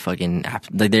Hive. Fucking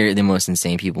like they're the most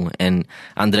insane people, and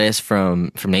Andres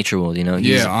from Nature World,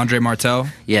 Andre Martel.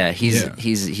 Yeah,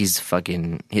 he's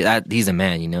fucking he's a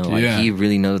man, like he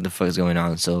really knows what the fuck is going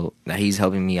on, so he's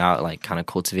helping me out, like kind of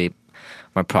cultivate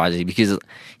my project, because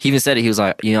he even said it. He was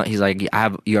like, he's like,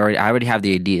 I already have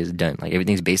the ideas done, like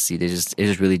everything's basically it's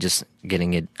just really just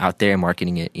getting it out there and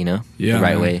marketing it, the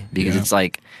right way, because it's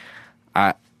like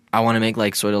I want to make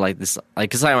like sort of like this,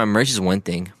 like, cause like my merch is one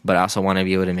thing, but I also want to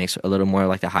be able to make a little more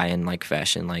like the high end like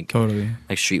fashion, like totally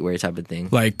like streetwear type of thing,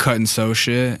 like cut and sew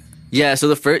shit. Yeah, so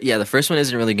the first one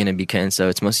isn't really gonna be cut and sew.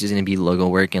 It's mostly just gonna be logo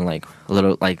work and like a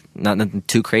little like nothing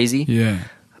too crazy. Yeah.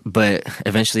 But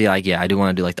eventually, like, I do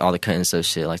want to do like all the cut and sew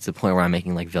shit, like to the point where I'm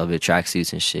making like velvet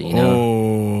tracksuits and shit.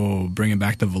 Oh, bringing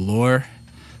back the velour.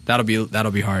 That'll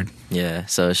be hard. Yeah,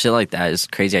 so shit like that is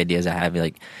crazy ideas I have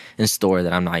like in store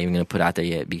that I'm not even gonna put out there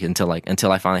yet, because until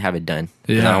I finally have it done.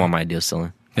 Yeah, I don't want my ideas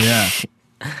stolen. Yeah,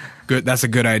 good. That's a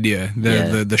good idea.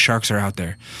 The sharks are out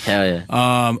there. Hell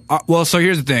yeah. Well, so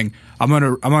here's the thing. I'm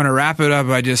gonna wrap it up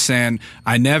by just saying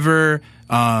I never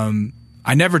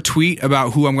tweet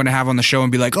about who I'm going to have on the show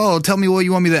and be like, oh, tell me what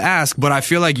you want me to ask. But I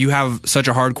feel like you have such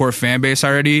a hardcore fan base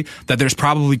already that there's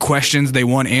probably questions they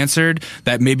want answered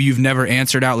that maybe you've never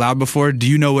answered out loud before. Do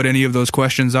you know what any of those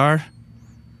questions are?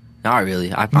 Not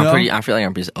really. I feel like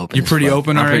I'm just open. You're pretty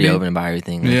open already? I'm pretty open about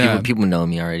everything. Like, people know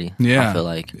me already. Yeah. I feel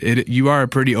like. You are a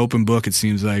pretty open book, it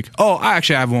seems like. Oh, I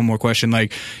actually have one more question.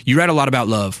 Like, you read a lot about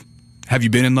love. Have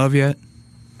you been in love yet?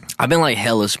 I've been like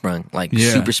hella sprung, like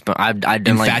super sprung. I've done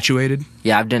infatuated.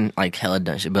 I've done like hella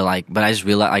done shit, but I just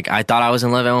realized like I thought I was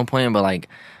in love at one point, but like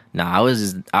nah, I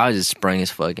was just sprung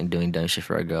as fuck and doing dumb shit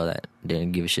for a girl that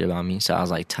didn't give a shit about me. So I was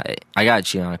like tight. I got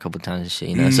cheated on a couple times and shit,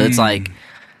 you know. So it's like,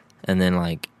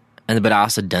 but I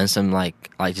also done some like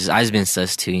just I just been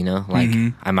sus too, you know. Like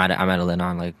I might have let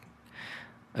on like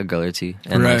a girl or two,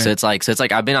 and like so it's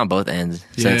like I've been on both ends.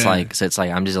 So it's like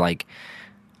I'm just like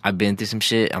I've been through some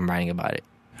shit. I'm writing about it.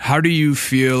 How do you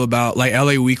feel about like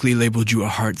LA Weekly labeled you a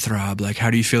heartthrob? Like, how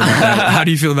do you feel about that? How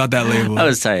do you feel about that label? That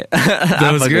was tight.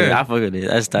 That was good. I fuck with it.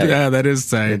 That's tight. Yeah, that is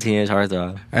tight. The teenage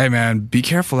heartthrob. Hey man, be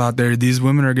careful out there. These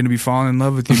women are going to be falling in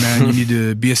love with you, man. You need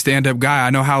to be a stand-up guy.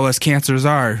 I know how us cancers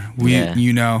are. We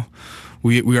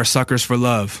are suckers for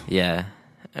love. Yeah.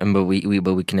 But we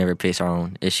can never face our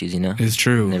own issues, you know. It's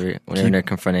true. We never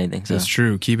confront anything. So. It's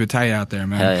true. Keep it tight out there,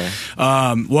 man. Hell yeah.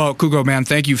 Well, Cuco, man,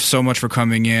 thank you so much for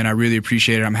coming in. I really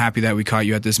appreciate it. I'm happy that we caught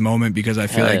you at this moment because I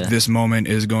feel like this moment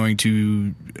is going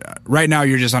to. Right now,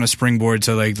 you're just on a springboard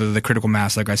to like the critical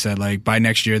mass. Like I said, like by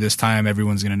next year, this time,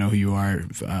 everyone's gonna know who you are,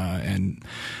 and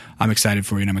I'm excited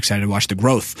for you, and I'm excited to watch the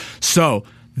growth. So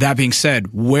that being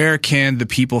said, where can the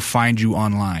people find you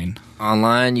online?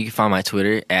 Online, you can find my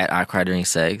Twitter at I Cry During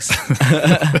Sex.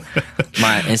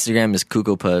 My Instagram is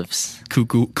Cuco Puffs.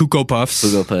 Cuco Puffs.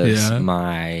 Cuco Puffs. Yeah.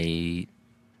 My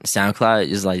SoundCloud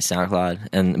is like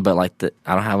SoundCloud, but like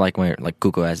I don't have like my like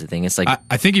Cuco as a thing. It's like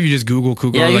I think if you just Google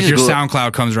Cuco, like your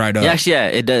SoundCloud comes right up. Yeah, actually, yeah,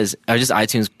 it does. I just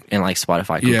iTunes and like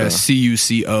Spotify. Cuco. Yeah,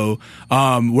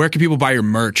 CUCO. Where can people buy your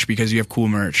merch because you have cool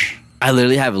merch? I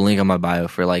literally have a link on my bio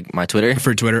for like my Twitter.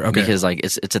 For Twitter, okay. Because like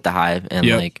it's at the Hive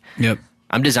and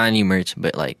I'm designing new merch,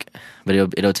 but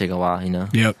it'll take a while, you know.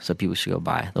 Yep. So people should go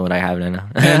buy what I have right now.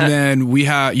 And then you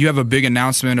have a big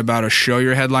announcement about a show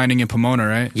you're headlining in Pomona,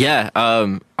 right? Yeah.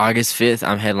 August 5th,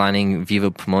 I'm headlining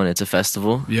Viva Pomona. It's a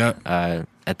festival. Yeah.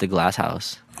 At the Glass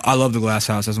House. I love the Glass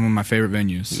House. That's one of my favorite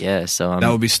venues. Yeah. So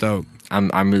that would be stoked.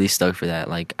 I'm really stoked for that.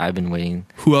 Like I've been waiting.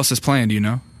 Who else is playing? Do you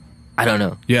know? I don't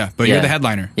know. Yeah, but you're the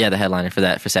headliner. Yeah, the headliner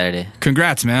for Saturday.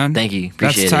 Congrats, man. Thank you.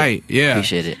 Appreciate That's tight. Yeah.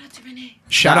 Appreciate it.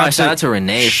 Shout out to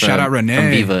Renee. Shout out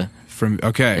Renee from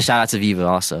Viva. And shout out to Viva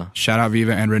also. Shout out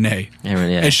Viva and Renee.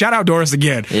 And shout out Doris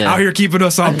again. Yeah. Out here keeping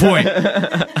us on point.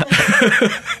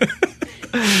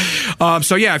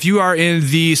 So yeah, if you are in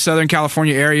the Southern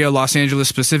California area, Los Angeles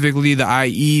specifically, the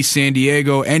IE, San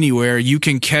Diego, anywhere, you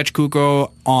can catch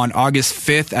Cuco on August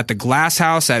 5th at the Glass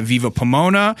House at Viva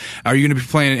Pomona. Are you going to be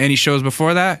playing any shows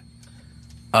before that?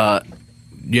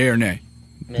 Yay or nay?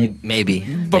 Maybe.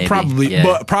 But probably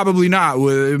not.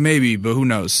 Maybe, but who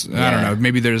knows? Yeah. I don't know.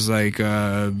 Maybe there's like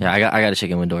I got to check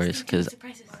in with Doris because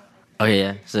okay,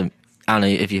 yeah. So I don't know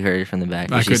if you heard it from the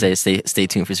back. You should say stay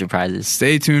tuned for surprises.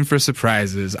 Stay tuned for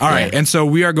surprises. All right. And so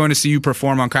we are going to see you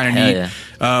perform on Kinda Neat.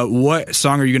 Yeah. What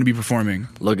song are you going to be performing?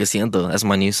 Lo que siento. That's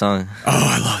my new song. Oh,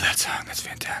 I love that song. That's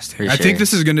fantastic. I think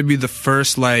this is going to be the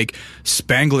first like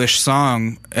Spanglish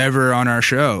song ever on our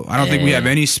show. I don't think we have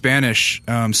any Spanish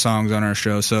songs on our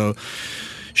show. So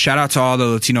shout out to all the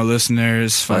Latino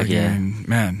listeners.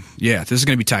 Man, this is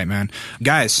going to be tight, man.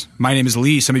 Guys, my name is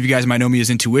Lee. Some of you guys might know me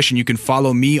as Intuition. You can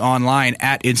follow me online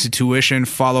at Intuition.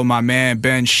 Follow my man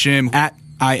Ben Shim at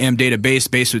I Am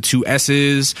Database, base with 2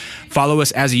 S's. Follow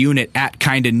us as a unit at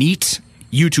Kinda Neat.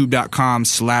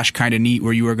 YouTube.com/Kinda Neat,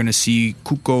 where you are going to see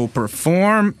Cuco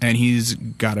perform, and he's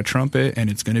got a trumpet, and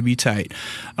it's going to be tight.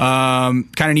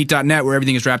 KindaNeat.net, where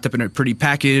everything is wrapped up in a pretty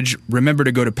package. Remember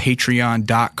to go to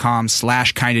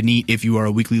Patreon.com/Kinda Neat if you are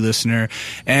a weekly listener,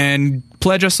 and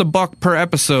pledge us $1 per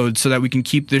episode so that we can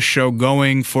keep this show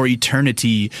going for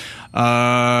eternity.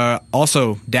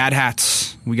 Also, dad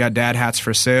hats. We got dad hats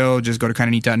for sale. Just go to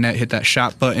KindaNeat.net, hit that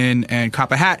shop button, and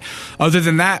cop a hat. Other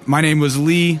than that, my name was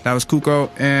Lee. That was Cuco,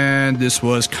 and this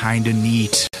was Kinda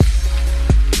Neat.